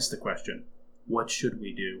 that is the question. What should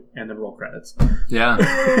we do? And then roll credits. Yeah.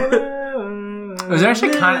 It was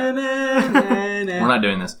actually kind of... We're not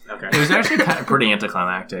doing this. Okay. It was actually kind of pretty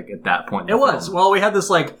anticlimactic at that point. It was. Well, we had this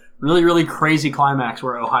like really, really crazy climax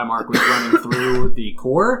where Ohio Mark was running through the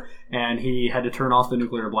core, and he had to turn off the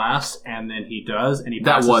nuclear blast, and then he does, and he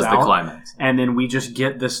passes out. That was the climax. And then we just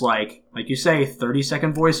get this like you say,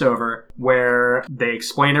 30-second voiceover where they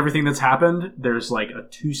explain everything that's happened. There's like a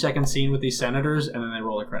 2-second scene with these senators, and then they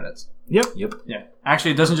roll the credits. Yep. Yeah.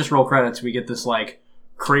 Actually, it doesn't just roll credits. We get this like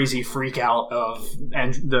crazy freak out of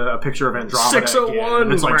the picture of Andromeda 601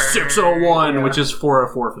 again. It's like 601, which is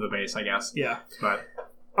 404 for the base, I guess. Yeah. But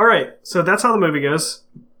all right, so that's how the movie goes.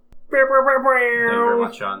 Thank you very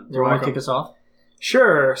much, Sean. Do you want to kick us off?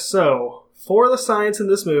 Sure. So for the science in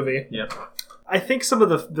this movie, I think some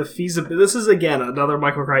of the feasibility. This is again another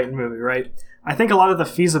Michael Crichton movie, right? I think a lot of the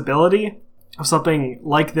feasibility of something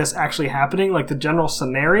like this actually happening, like the general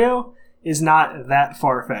scenario, is not that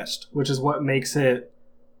far-fetched, which is what makes it,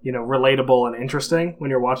 relatable and interesting when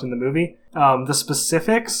you're watching the movie. The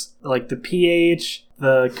specifics, like the pH,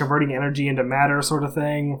 the converting energy into matter sort of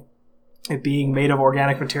thing, it being made of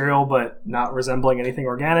organic material but not resembling anything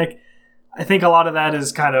organic, I think a lot of that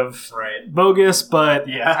is kind of bogus, but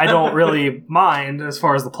I don't really mind as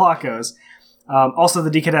far as the plot goes. Also, the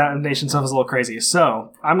decontamination stuff is a little crazy.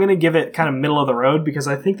 So I'm going to give it kind of middle of the road because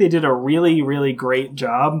I think they did a really, really great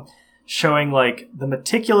job showing like the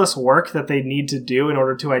meticulous work that they need to do in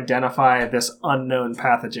order to identify this unknown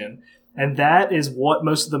pathogen. And that is what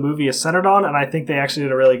most of the movie is centered on, and I think they actually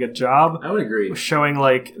did a really good job. I would agree. Showing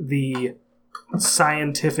like the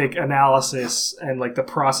scientific analysis and like the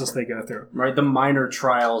process they go through. Right, the minor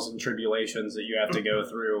trials and tribulations that you have to go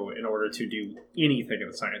through in order to do anything in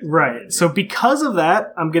the science. Right. So because of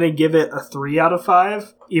that, I'm going to give it a 3 out of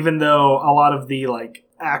 5, even though a lot of the like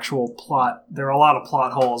actual plot, there are a lot of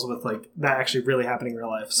plot holes with like that actually really happening in real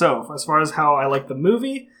life. So as far as how I like the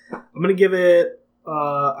movie, I'm going to give it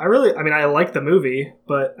I like the movie,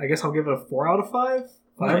 but I guess I'll give it a 4 out of 5.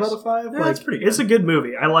 5 out of 5? Yeah, that's pretty good. It's a good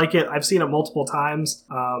movie. I like it. I've seen it multiple times.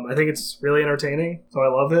 I think it's really entertaining, so I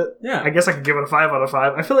love it. Yeah. I guess I could give it a 5 out of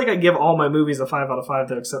 5. I feel like I give all my movies a 5 out of 5,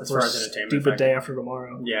 though, except for Stupid Day After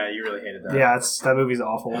Tomorrow. Yeah, you really hated that. Yeah, that movie's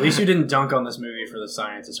awful. At least you didn't dunk on this movie for the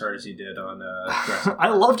science as hard as you did on Jurassic Park. I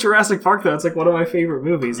love Jurassic Park, though. It's like one of my favorite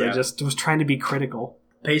movies. Yeah. I just was trying to be critical.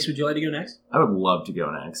 Pace, would you like to go next? I would love to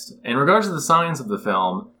go next. In regards to the science of the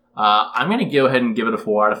film, I'm going to go ahead and give it a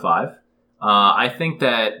 4 out of 5. I think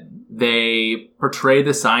that they portray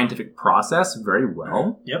the scientific process very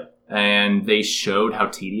well. Yep. And they showed how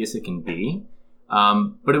tedious it can be.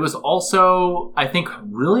 But it was also, I think,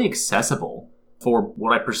 really accessible for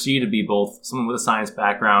what I perceive to be both someone with a science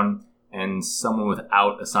background and someone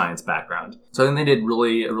without a science background. So I think they did a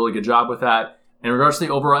really good job with that. In regards to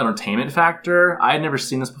the overall entertainment factor, I had never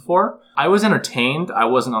seen this before. I was entertained. I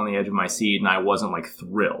wasn't on the edge of my seat, and I wasn't like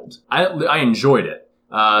thrilled. I enjoyed it.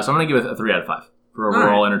 So I'm going to give it a 3 out of 5 for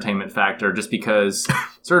overall entertainment factor, just because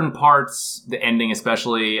certain parts, the ending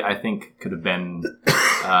especially, I think could have been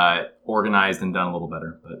organized and done a little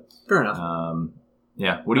better. But fair enough.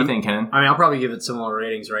 Yeah. What do you think, Kenan? I mean, I'll probably give it similar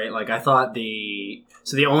ratings, right? Like, I thought the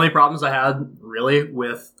only problems I had really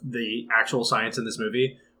with the actual science in this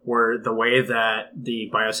movie were the way that the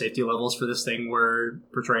biosafety levels for this thing were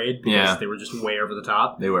portrayed, because they were just way over the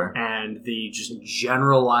top. They were. And the just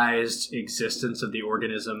generalized existence of the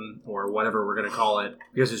organism, or whatever we're going to call it,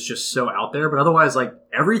 because it's just so out there. But otherwise, like,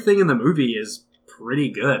 everything in the movie is pretty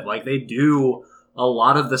good. Like, they do a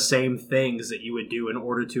lot of the same things that you would do in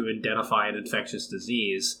order to identify an infectious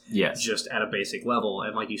disease, just at a basic level.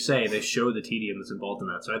 And like you say, they show the tedium that's involved in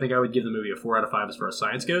that. So I think I would give the movie a 4 out of 5 as far as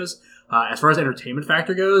science goes. As far as entertainment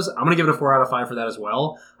factor goes, I'm going to give it a 4 out of 5 for that as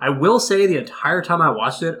well. I will say the entire time I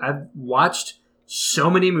watched it, I've watched so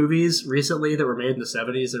many movies recently that were made in the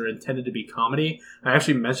 70s that are intended to be comedy. I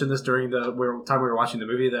actually mentioned this during the time we were watching the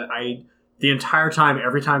movie, that the entire time,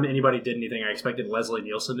 every time anybody did anything, I expected Leslie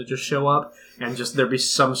Nielsen to just show up and just there'd be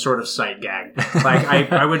some sort of sight gag. Like,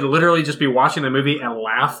 I would literally just be watching the movie and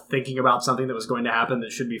laugh, thinking about something that was going to happen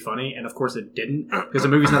that should be funny, and of course it didn't, because the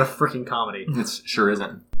movie's not a freaking comedy. It sure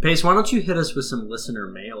isn't. Pace, why don't you hit us with some listener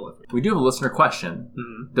mail? We do have a listener question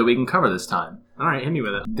that we can cover this time. All right, hit me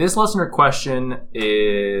with it. This listener question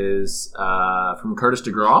is from Curtis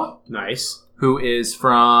DeGraw. Nice. Who is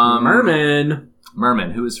from...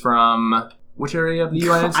 Merman, who is from which area of the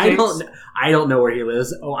United States? I don't know where he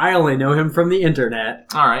lives. Oh, I only know him from the internet.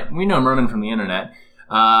 All right, we know Merman from the internet.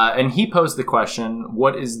 And he posed the question,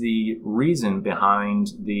 what is the reason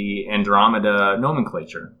behind the Andromeda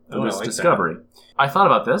nomenclature of this discovery? I thought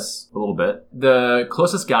about this a little bit. The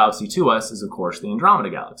closest galaxy to us is, of course, the Andromeda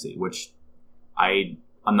Galaxy, which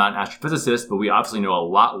I'm not an astrophysicist, but we obviously know a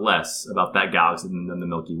lot less about that galaxy than the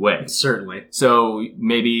Milky Way. Certainly. So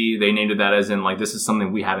maybe they named it that as in, like, this is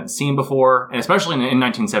something we haven't seen before. And especially in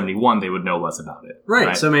 1971, they would know less about it.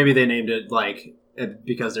 Right. So maybe they named it, like,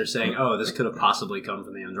 because they're saying, oh, this could have possibly come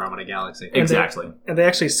from the Andromeda Galaxy. Exactly. And they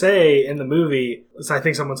actually say in the movie, I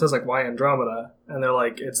think someone says, like, why Andromeda? And they're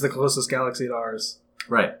like, it's the closest galaxy to ours.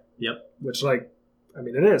 Right. Yep. Which, like, I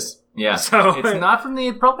mean, it is. Yeah, so it's probably not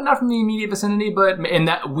from the immediate vicinity, but and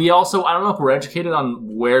that we also, I don't know if we're educated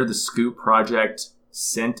on where the Scoop project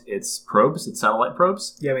sent its probes, its satellite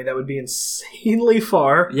probes. Yeah, I mean that would be insanely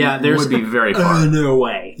far. Yeah, it would be very far. No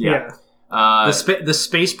way. Yeah. The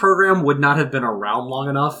space program would not have been around long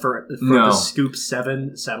enough for the Scoop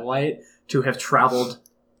 7 satellite to have traveled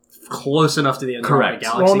close enough to the Andromeda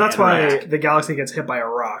Galaxy. Well, and that's why the galaxy gets hit by a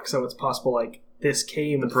rock, so it's possible like this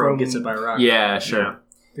came the probe gets hit by a rock. Yeah, sure. Yeah.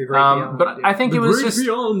 But I think it was just,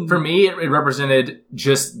 for me, it represented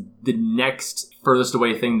just the next furthest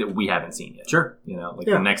away thing that we haven't seen yet. Sure. You know, like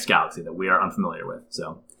the next galaxy that we are unfamiliar with.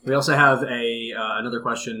 So we also have another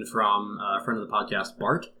question from a friend of the podcast,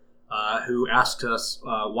 Bart, who asks us,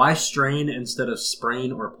 why strain instead of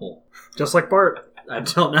sprain or pull? Just like Bart. I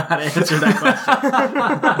don't know how to answer that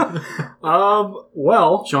question.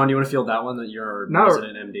 Well... Sean, do you want to field that one, that you're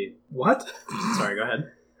resident MD? What? Sorry, go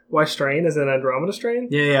ahead. Why strain? Is it an Andromeda strain?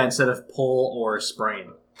 Yeah, instead of pull or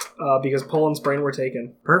sprain. Because pull and sprain were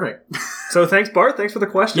taken. Perfect. So thanks, Bart. Thanks for the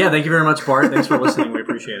question. Yeah, thank you very much, Bart. Thanks for listening. We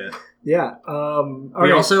appreciate it. Yeah.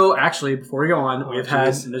 We also, actually, before we go on, we've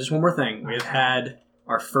had, just one more thing. We've had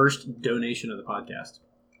our first donation of the podcast.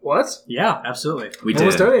 What? Yeah, absolutely. We did. What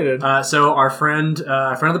was donated? So our friend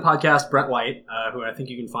of the podcast, Brett White, who I think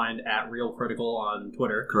you can find at Real Critical on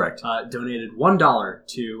Twitter. Correct. Donated $1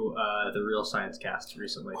 to the Real Science Cast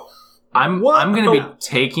recently. I'm going to be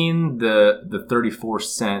taking the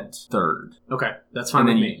 34-cent third. Okay, that's fine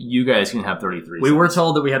with me. You guys can have 33 cents. We were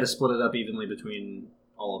told that we had to split it up evenly between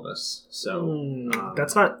all of us. So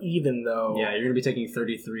that's not even, though. Yeah, you're going to be taking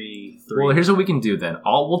 33. Well, here's what we can do then.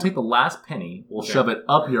 We'll take the last penny. We'll shove it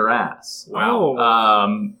up your ass. Wow.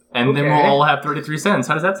 And then we'll all have 33 cents.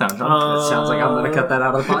 How does that sound, John? It sounds like I'm going to cut that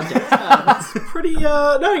out of the podcast. That's pretty,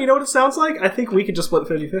 no, you know what it sounds like? I think we could just split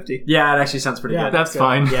 50-50. Yeah, it actually sounds pretty good. That's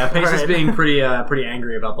fine. Yeah, Pace is being pretty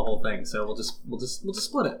angry about the whole thing, so we'll just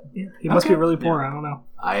split it. Yeah, he must be really poor. I don't know.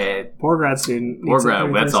 Poor grad student. Poor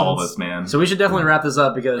grad. That's all of us, man. So we should definitely wrap this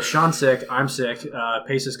up because Sean's sick, I'm sick,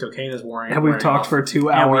 Pace's cocaine is wearing. And we've talked for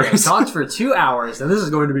 2 hours. And we talked for 2 hours, and this is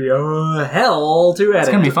going to be hell to edit. It's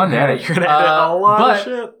going to be fun to edit. You're going to edit a lot of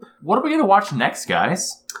shit. What are we going to watch next,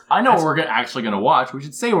 guys? I know what we're actually going to watch. We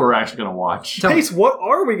should say what we're actually going to watch. Pace, what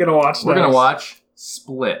are we going to watch We're next? going to watch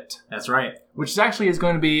Split. That's right. Which actually is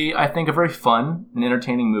going to be, I think, a very fun and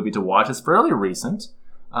entertaining movie to watch. It's fairly recent.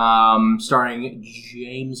 Starring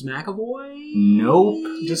James McAvoy? Nope.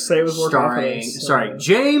 Just say it with more confidence. Starring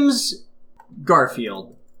James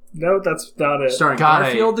Garfield. No, that's not it. Starring God,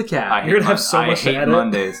 Garfield the cat. You're gonna have so much to I hate edit.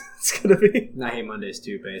 Mondays. It's going to be... I hate Mondays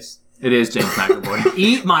too, Pace. It is James McAvoy.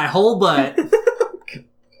 Eat my whole butt.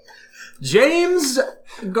 James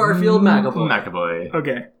Garfield McAvoy.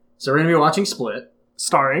 Okay. So we're going to be watching Split.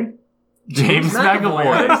 Starring? James I McAvoy.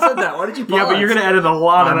 already said that. Why did you pause? Yeah, but you're going to edit a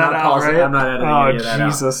lot of that out, right? I'm not editing any of that out.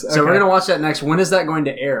 Jesus. So we're going to watch that next. When is that going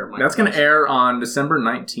to air, Mike? That's going to air on December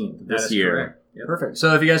 19th That this is year. correct. Yeah, perfect.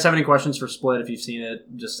 So if you guys have any questions for Split, if you've seen it,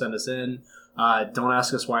 just send us in. Don't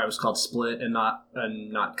ask us why it was called Split and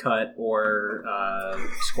not Cut or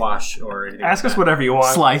Squash or anything. Ask like us that. whatever you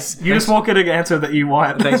want. Slice. You just won't get an answer that you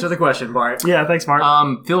want. Thanks for the question, Bart. Yeah, thanks,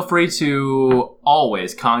 Mark. Feel free to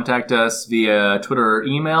always contact us via Twitter or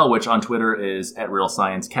email, which on Twitter is at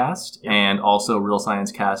RealScienceCast, and also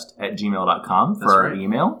RealScienceCast@gmail.com for That's our right.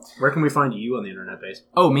 email. Where can we find you on the internet, Base?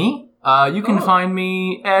 Oh, me? You can find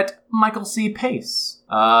me at Michael C. Pace,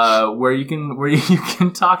 where you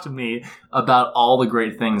can talk to me about all the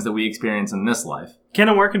great things that we experience in this life.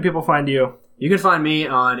 Kenan, where can people find you? You can find me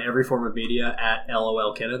on every form of media at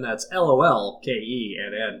LOL Kenan. That's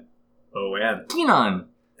LOLKENNON. Keenan.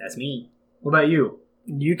 That's me. What about you?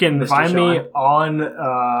 You can Mr. find me Sean. on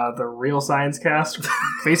the Real Science Cast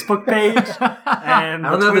Facebook page and I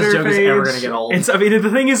don't the know if this Twitter joke is page. ever going to get old. The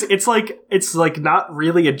thing is, it's like not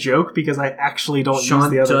really a joke because I actually don't use Sean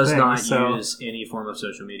the other does thing. not so use any form of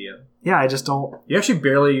social media. yeah, I just don't. You actually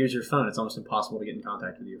barely use your phone. It's almost impossible to get in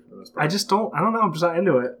contact with you for the most part. I just don't. I don't know. I'm just not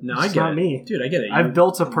into it. No, it's I just get not it. me. Dude, I get it. You I've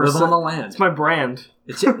built a live person. on the land. It's my brand.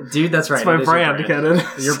 Dude, that's right. It's my It is your brand, Kenan.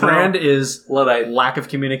 Your So- brand is Luddite. lack of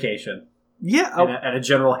communication Yeah, and a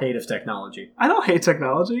general hate of technology. I don't hate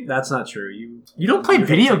technology. That's not true. You don't play hate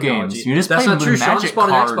video technology. games. You just That's play not with true. Sean magic just bought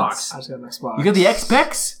cards. an Xbox. I just got an Xbox. You got the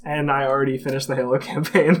Xbox? and I already finished the Halo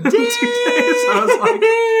campaign in 2 days. So I was like,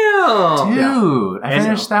 Damn! Dude, I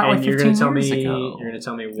finished that like and 15 years ago. You're gonna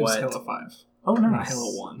tell me it was what Halo 5, Oh, not nice.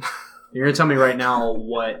 Halo 1. you're gonna tell me right now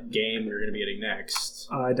what game you're gonna be getting next.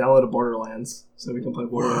 I downloaded Borderlands, so we can play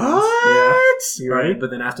Borderlands. You ready? Right,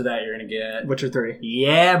 but then after that, you're gonna get Yeah. Witcher 3.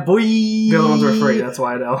 yeah, boy. The other ones were free, that's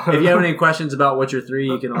why I downloaded If you have them. any questions about Witcher 3,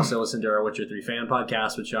 you can also listen to our Witcher 3 fan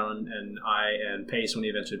podcast, which Sean and I and Pace, when he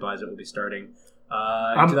eventually buys it, will be starting.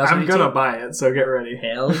 I'm 2018. gonna buy it, so get ready.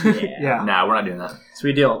 Hell yeah. Yeah. Nah, we're not doing that.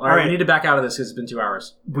 Sweet deal. All right, right. we need to back out of this because it's been 2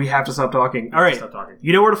 hours. We have to stop talking. All right. Stop talking.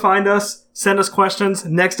 You know where to find us. Send us questions.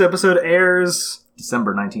 Next episode airs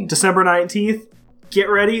December 19th. December 19th. Get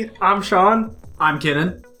ready. I'm Sean. I'm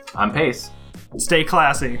Kenan. I'm Pace. Stay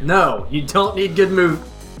classy. No, you don't need good movie.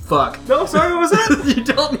 Fuck. No, sorry, what was that? You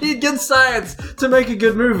don't need good science to make a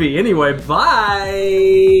good movie. Anyway,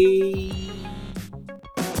 bye.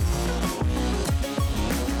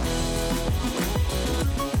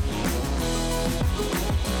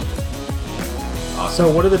 So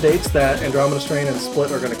what are the dates that Andromeda Strain and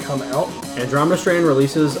Split are going to come out? Andromeda Strain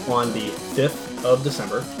releases on the 5th of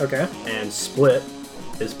December, Okay. and Split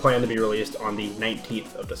is planned to be released on the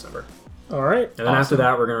 19th of December. All right. And then after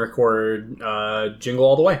that, we're going to record Jingle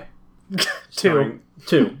All the Way.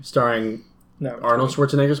 Starring No. Arnold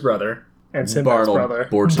Schwarzenegger's brother And Sinbad's Barnold brother.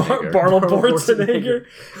 Bortzenegger. Barnold Barnold Bortzenegger.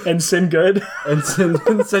 And Sin Good. and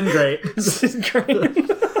Sin Great. Sin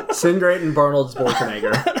Great. Sin Great and Barnold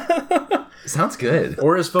Schwarzenegger. Sounds good.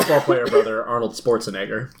 Or his football player brother, Arnold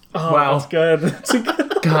Schwarzenegger. Oh, Wow. that's good. That's a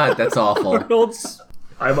good. God, that's awful. I'm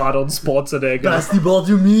Arnold Schwarzenegger. Pass the ball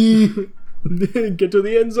to me. Get to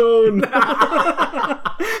the end zone.